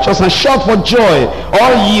righteous, and shout for joy,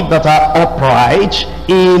 all ye that are upright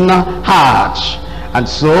in heart. And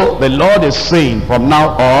so the Lord is saying, from now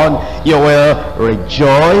on, you will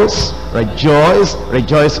rejoice, rejoice,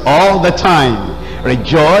 rejoice all the time.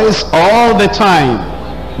 Rejoice all the time.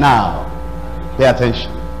 Now, pay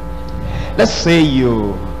attention. Let's say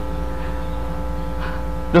you,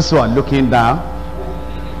 those who are looking down,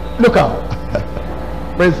 look out.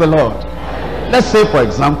 Praise the Lord. Let's say, for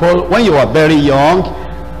example, when you are very young.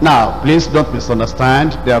 Now, please don't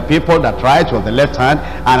misunderstand. There are people that write with the left hand,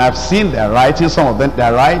 and I've seen their writings. Some of them,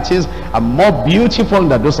 their writings are more beautiful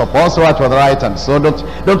than those of us who write with the right hand. So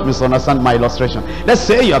don't misunderstand my illustration. Let's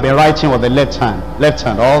say you have been writing with the left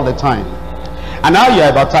hand all the time, and now you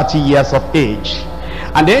are about 30 years of age.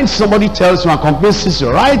 And then somebody tells you and convinces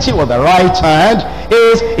you writing with the right hand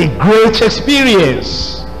is a great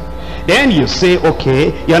experience. Then you say,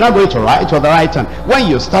 okay, you're not going to write with the right hand. When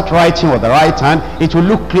you start writing with the right hand, it will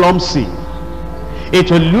look clumsy. It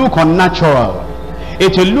will look unnatural.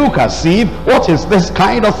 It will look as if, what is this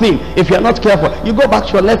kind of thing? If you're not careful, you go back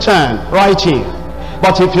to your left hand writing.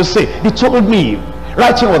 But if you say, they told me,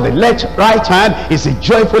 writing with the right hand is a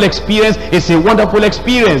joyful experience, it's a wonderful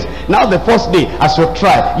experience. Now the first day, as you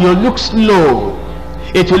try, you look slow.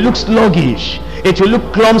 It will look sluggish. It will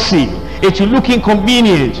look clumsy. It will look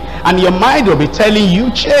inconvenient, and your mind will be telling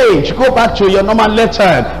you, change, go back to your normal left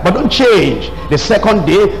hand, but don't change. The second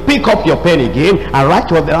day, pick up your pen again and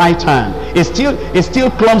write with the right hand. It's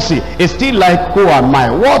still clumsy. It's still like, who am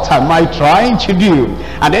I? What am I trying to do?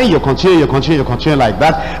 And then you continue like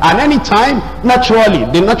that. And anytime, naturally,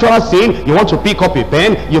 the natural thing, you want to pick up a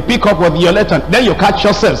pen, you pick up with your left hand, then you catch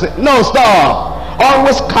yourself. Say, no, stop.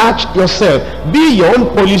 Always catch yourself. Be your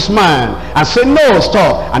own policeman and say, no,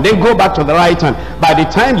 stop, and then go back to the right hand. By the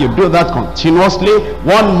time you do that continuously, 1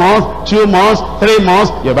 month, 2 months, 3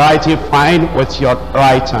 months, you're writing fine with your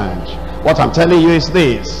right hand. What I'm telling you is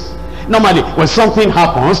this. Normally, when something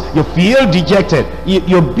happens, you feel dejected.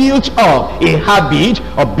 You built up a habit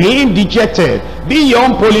of being dejected. Be your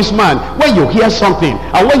own policeman. When you hear something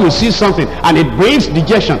and when you see something and it brings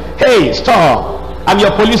dejection, hey, stop. I'm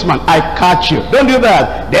your policeman. I catch you. Don't do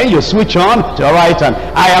that. Then you switch on to your right hand.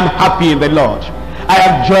 I am happy in the Lord. I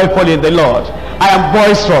am joyful in the Lord. I am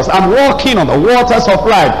boisterous. I'm walking on the waters of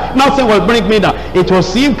life. Nothing will bring me down. It will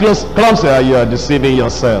seem clumsy. You are deceiving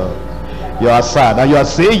yourself. You are sad and you are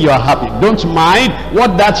saying you are happy. Don't mind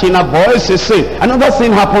what that inner voice is saying. Another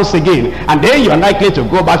thing happens again, and then you are likely to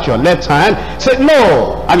go back to your left hand. Say,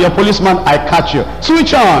 no, I'm your policeman. I catch you.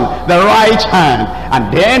 Switch on the right hand,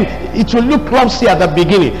 and then it will look clumsy at the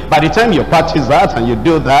beginning. By the time you practice that and you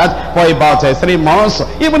do that for about 3 months,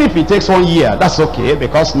 even if it takes 1 year, that's okay,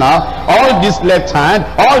 because now all this left hand,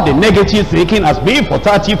 all the negative thinking has been for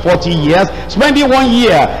 30-40 years, spending 1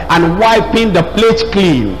 year and wiping the plate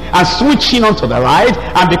clean and switching onto the right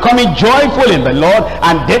and becoming joyful in the Lord.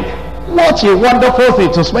 And then what a wonderful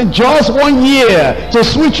thing to spend just 1 year to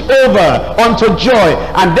switch over onto joy,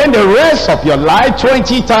 and then the rest of your life,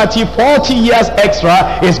 20, 30, 40 years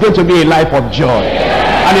extra, is going to be a life of joy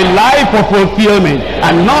and a life of fulfillment,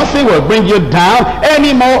 and nothing will bring you down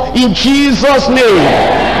anymore in Jesus' name.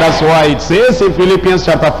 That's why it says in Philippians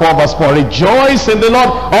chapter 4 verse 4, rejoice in the Lord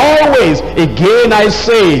always. Again I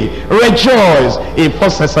say, rejoice. In 1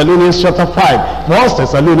 Thessalonians chapter 5. 1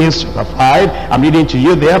 Thessalonians chapter 5, I'm reading to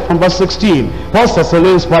you there from verse 16. 1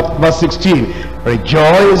 Thessalonians verse 16,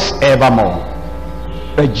 rejoice evermore.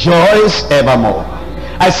 Rejoice evermore.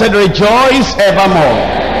 I said rejoice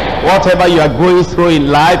evermore. Whatever you are going through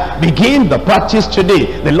in life, begin the practice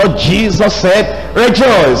today. The Lord Jesus said,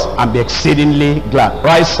 rejoice and be exceedingly glad.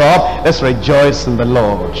 Rise up, let's rejoice in the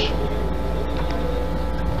Lord.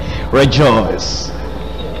 Rejoice.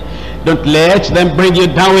 Don't let them bring you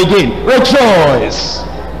down again. Rejoice.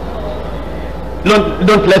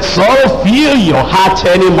 Don't let sorrow fill your heart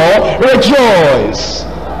anymore. Rejoice.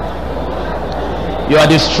 You are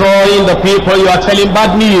destroying the people you are telling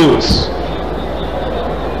bad news.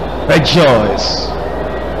 Rejoice.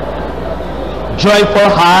 Joyful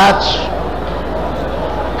heart,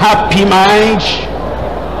 happy mind,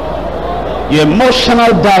 your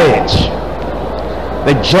emotional diet,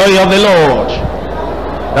 the joy of the Lord,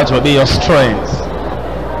 that will be your strength.